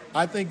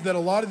 I think that a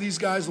lot of these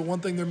guys, the one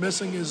thing they're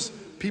missing is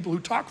people who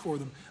talk for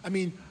them. I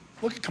mean,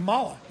 look at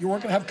Kamala. You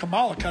weren't going to have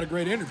Kamala cut a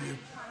great interview.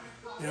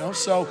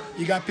 So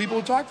you got people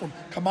who talk for them.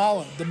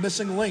 Kamala, the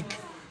missing link.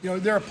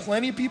 There are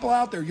plenty of people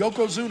out there,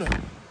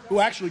 Yokozuna, who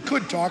actually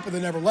could talk, but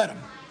they never let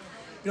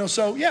him.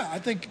 So yeah, I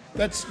think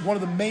that's one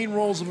of the main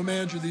roles of a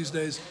manager these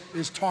days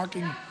is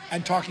talking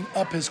and talking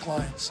up his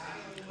clients.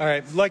 All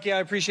right, Lucky, I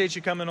appreciate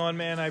you coming on,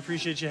 man. I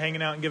appreciate you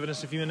hanging out and giving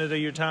us a few minutes of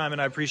your time,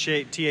 and I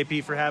appreciate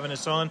TAP for having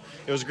us on.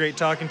 It was great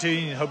talking to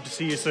you, and hope to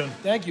see you soon.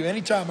 Thank you.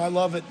 Anytime. I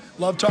love it.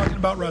 Love talking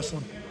about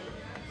wrestling.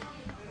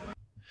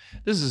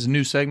 This is a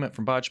new segment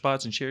from Botch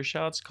Spots and Chair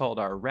Shots called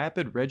our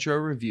Rapid Retro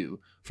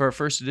Review. For our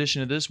first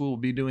edition of this, we will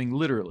be doing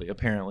literally,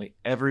 apparently,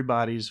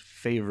 everybody's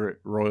favorite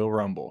Royal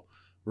Rumble.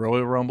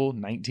 Royal Rumble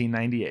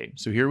 1998.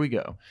 So here we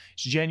go.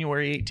 It's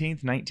January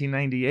 18th,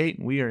 1998,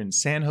 and we are in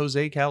San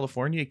Jose,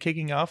 California,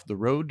 kicking off the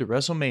road to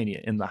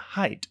WrestleMania in the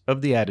height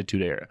of the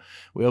Attitude Era.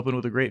 We open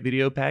with a great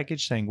video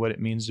package saying what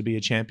it means to be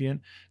a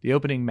champion. The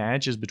opening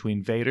match is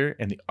between Vader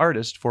and the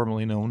artist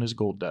formerly known as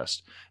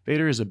Goldust.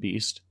 Vader is a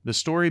beast. The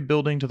story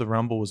building to the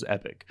Rumble was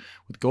epic.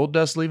 With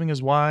Goldust leaving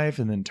his wife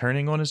and then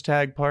turning on his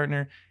tag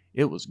partner,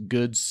 it was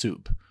good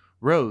soup.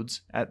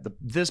 Rhodes, at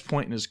this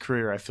point in his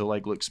career, I feel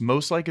like looks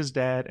most like his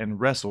dad and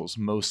wrestles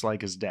most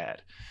like his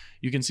dad.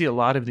 You can see a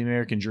lot of the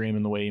American dream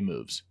in the way he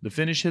moves. The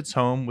finish hits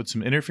home with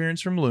some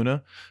interference from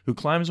Luna, who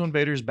climbs on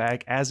Vader's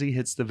back as he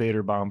hits the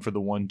Vader bomb for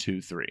the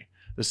 1-2-3.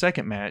 The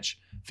second match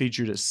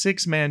featured a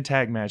 6-man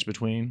tag match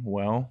between,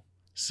 well,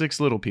 6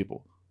 little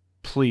people.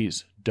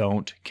 Please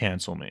don't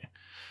cancel me.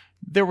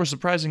 There was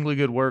surprisingly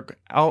good work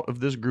out of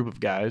this group of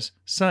guys.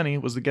 Sunny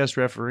was the guest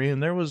referee,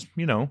 and there was,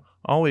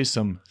 always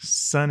some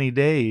sunny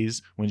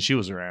days when she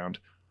was around.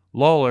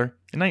 Lawler,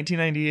 in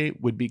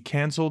 1998, would be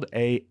canceled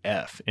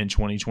AF in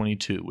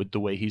 2022 with the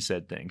way he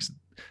said things.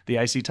 The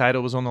IC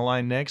title was on the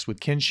line next, with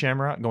Ken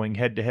Shamrock going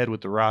head-to-head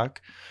with The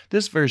Rock.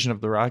 This version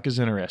of The Rock is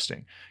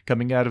interesting.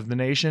 Coming out of the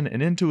Nation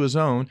and into his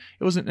own,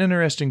 it was an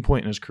interesting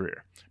point in his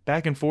career.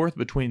 Back and forth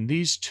between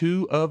these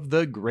two of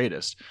the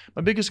greatest.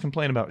 My biggest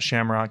complaint about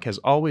Shamrock has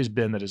always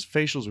been that his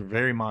facials were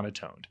very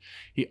monotoned.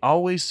 He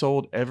always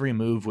sold every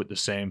move with the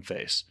same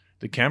face.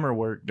 The camera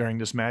work during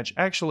this match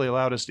actually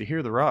allowed us to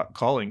hear The Rock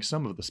calling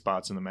some of the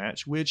spots in the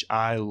match, which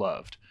I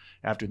loved.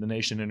 After the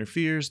Nation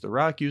interferes, The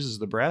Rock uses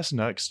the brass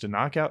knucks to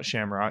knock out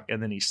Shamrock,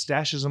 and then he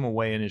stashes him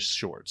away in his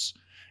shorts.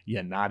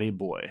 Ya naughty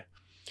boy.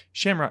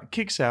 Shamrock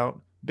kicks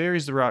out,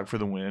 buries The Rock for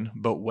the win,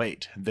 but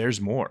wait,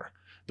 there's more.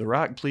 The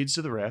Rock pleads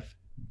to the ref,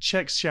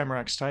 checks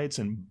Shamrock's tights,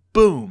 and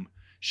boom!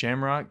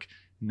 Shamrock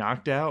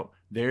knocked out.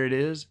 There it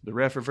is. The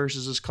ref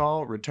reverses his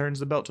call, returns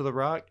the belt to The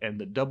Rock, and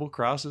the double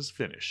cross is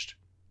finished.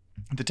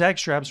 The tag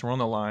straps were on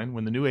the line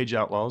when the New Age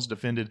Outlaws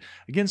defended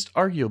against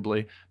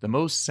arguably the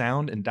most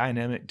sound and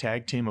dynamic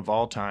tag team of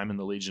all time in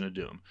the Legion of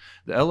Doom.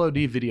 The LOD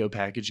video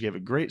package gave a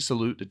great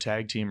salute to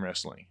tag team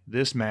wrestling.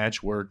 This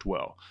match worked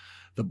well.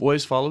 The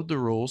boys followed the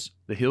rules,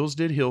 the heels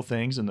did heel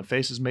things, and the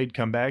faces made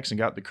comebacks and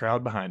got the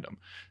crowd behind them.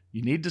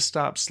 You need to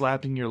stop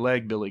slapping your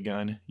leg, Billy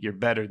Gunn. You're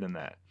better than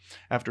that.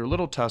 After a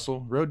little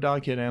tussle, Road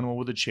Dogg hit Animal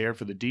with a chair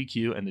for the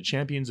DQ and the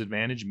champion's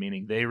advantage,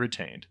 meaning they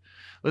retained.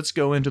 Let's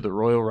go into the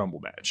Royal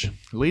Rumble match.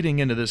 Leading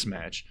into this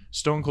match,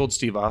 Stone Cold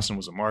Steve Austin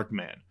was a marked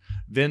man.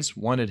 Vince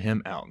wanted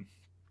him out.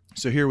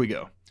 So here we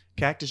go.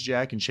 Cactus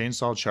Jack and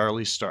Chainsaw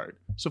Charlie start.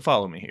 So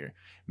follow me here.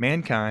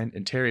 Mankind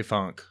and Terry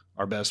Funk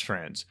are best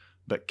friends,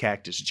 but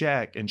Cactus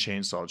Jack and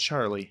Chainsaw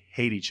Charlie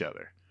hate each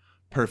other.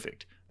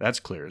 Perfect. That's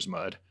clear as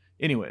mud.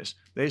 Anyways,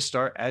 they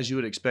start as you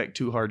would expect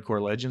two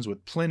hardcore legends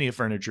with plenty of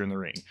furniture in the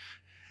ring.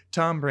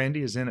 Tom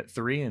Brandi is in at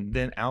 3 and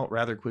then out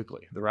rather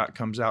quickly. The Rock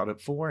comes out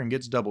at 4 and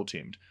gets double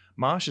teamed.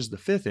 Mosh is the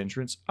 5th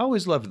entrance. I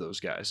always loved those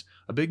guys.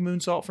 A big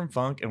moonsault from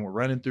Funk, and we're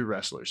running through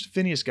wrestlers.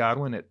 Phineas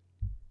Godwin at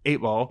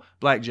 8-Ball,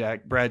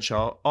 Blackjack,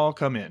 Bradshaw all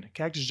come in.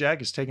 Cactus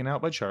Jack is taken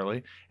out by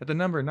Charlie. At the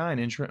number 9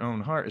 entrant,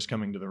 Owen Hart is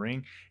coming to the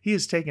ring. He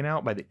is taken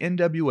out by the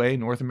NWA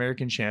North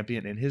American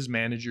Champion and his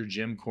manager,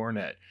 Jim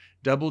Cornette.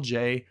 Double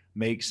J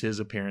makes his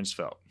appearance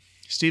felt.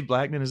 Steve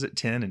Blackman is at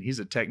 10, and he's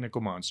a technical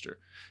monster.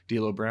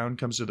 D'Lo Brown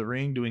comes to the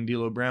ring doing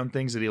D'Lo Brown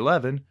things at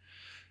 11.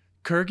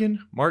 Kurgan,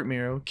 Mark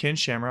Miro, Ken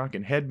Shamrock,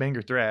 and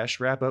Headbanger Thrash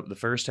wrap up the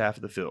first half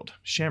of the field.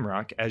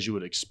 Shamrock, as you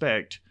would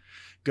expect,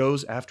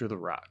 goes after The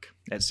Rock.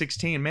 At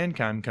 16,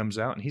 Mankind comes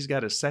out, and he's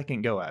got a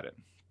second go at it.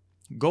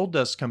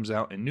 Goldust comes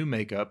out in new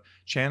makeup,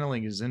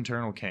 channeling his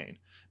internal Kane.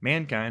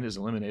 Mankind is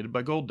eliminated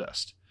by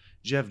Goldust.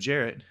 Jeff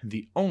Jarrett,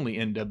 the only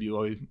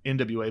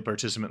NWA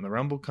participant in the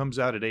Rumble, comes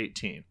out at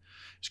 18.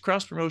 His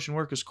cross-promotion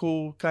work is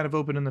cool, kind of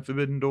opening the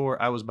forbidden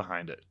door. I was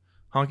behind it.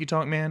 Honky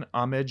Tonk Man,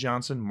 Ahmed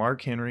Johnson,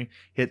 Mark Henry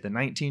hit the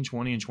 19,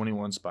 20, and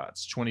 21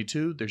 spots.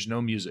 22, there's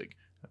no music.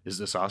 Is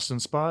this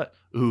Austin's spot?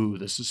 Ooh,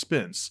 the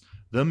suspense.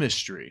 The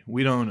mystery.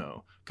 We don't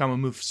know. Kama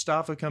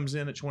Mustafa comes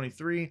in at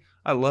 23.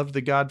 I loved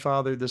The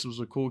Godfather. This was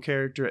a cool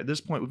character. At this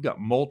point, we've got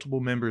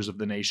multiple members of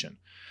the Nation.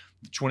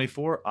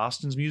 24,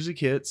 Austin's music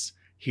hits.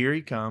 Here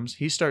he comes.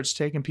 He starts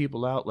taking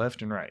people out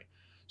left and right.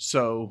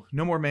 So,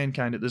 no more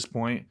Mankind at this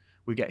point.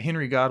 We got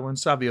Henry Godwin,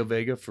 Savio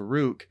Vega,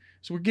 Farouk.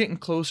 So we're getting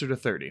closer to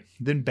 30.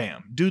 Then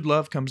bam, Dude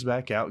Love comes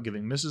back out,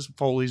 giving Mrs.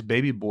 Foley's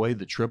baby boy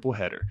the triple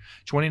header.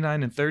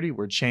 29 and 30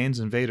 were Chains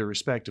and Vader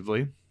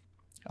respectively.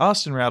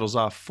 Austin rattles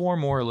off 4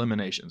 more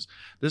eliminations.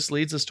 This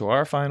leads us to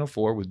our final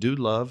 4 with Dude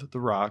Love, The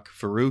Rock,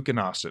 Farouk, and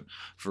Austin.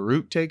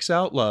 Farouk takes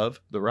out Love.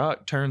 The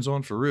Rock turns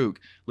on Farouk,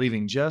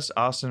 leaving just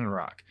Austin and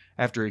Rock.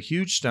 After a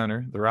huge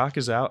stunner, The Rock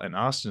is out and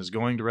Austin is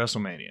going to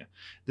WrestleMania.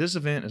 This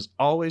event is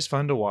always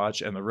fun to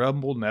watch, and the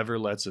Rumble never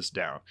lets us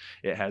down.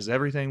 It has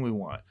everything we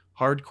want.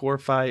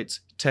 Hardcore fights,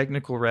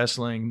 technical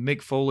wrestling,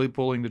 Mick Foley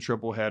pulling the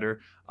triple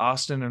header,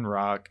 Austin and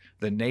Rock,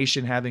 the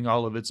Nation having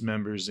all of its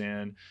members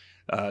in,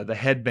 the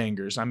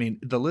Headbangers. I mean,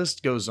 the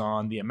list goes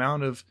on. The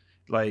amount of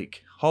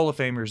Hall of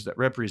Famers that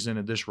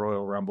represented this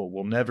Royal Rumble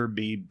will never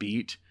be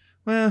beat.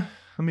 Well,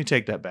 let me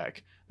take that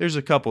back. There's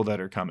a couple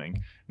that are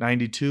coming.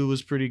 92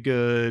 was pretty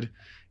good.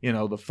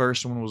 The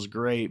first one was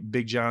great.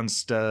 Big John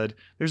Studd.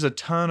 There's a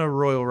ton of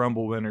Royal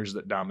Rumble winners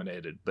that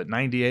dominated, but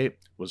 98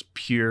 was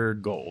pure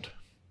gold.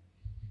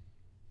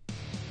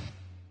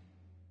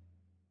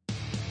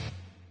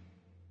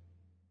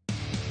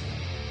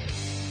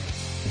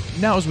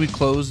 Now, as we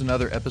close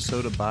another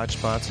episode of Botch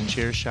Spots and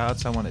Chair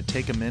Shots, I want to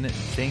take a minute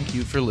and thank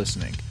you for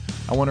listening.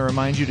 I want to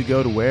remind you to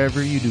go to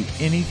wherever you do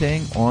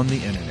anything on the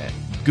internet.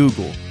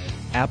 Google,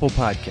 Apple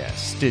Podcasts,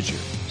 Stitcher,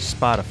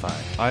 Spotify,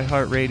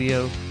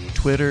 iHeartRadio,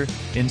 Twitter,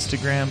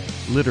 Instagram,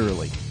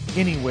 literally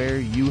anywhere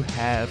you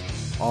have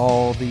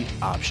all the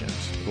options.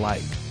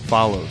 Like,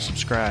 follow,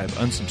 subscribe,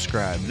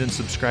 unsubscribe, then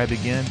subscribe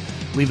again.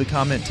 Leave a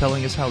comment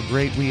telling us how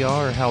great we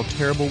are or how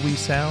terrible we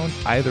sound.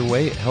 Either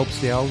way, it helps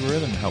the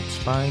algorithm and helps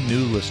find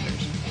new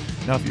listeners.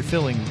 Now, if you're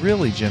feeling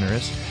really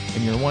generous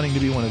and you're wanting to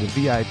be one of the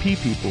VIP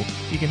people,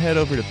 you can head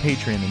over to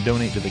Patreon and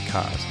donate to the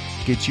cause.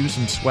 Get you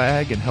some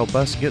swag and help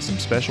us get some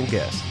special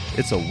guests.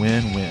 It's a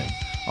win-win.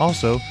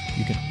 Also,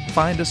 you can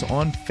find us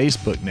on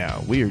Facebook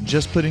now. We are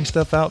just putting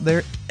stuff out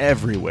there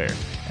everywhere.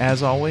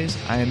 As always,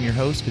 I am your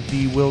host,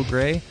 D. Will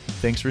Gray.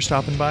 Thanks for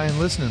stopping by and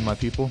listening, my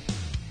people.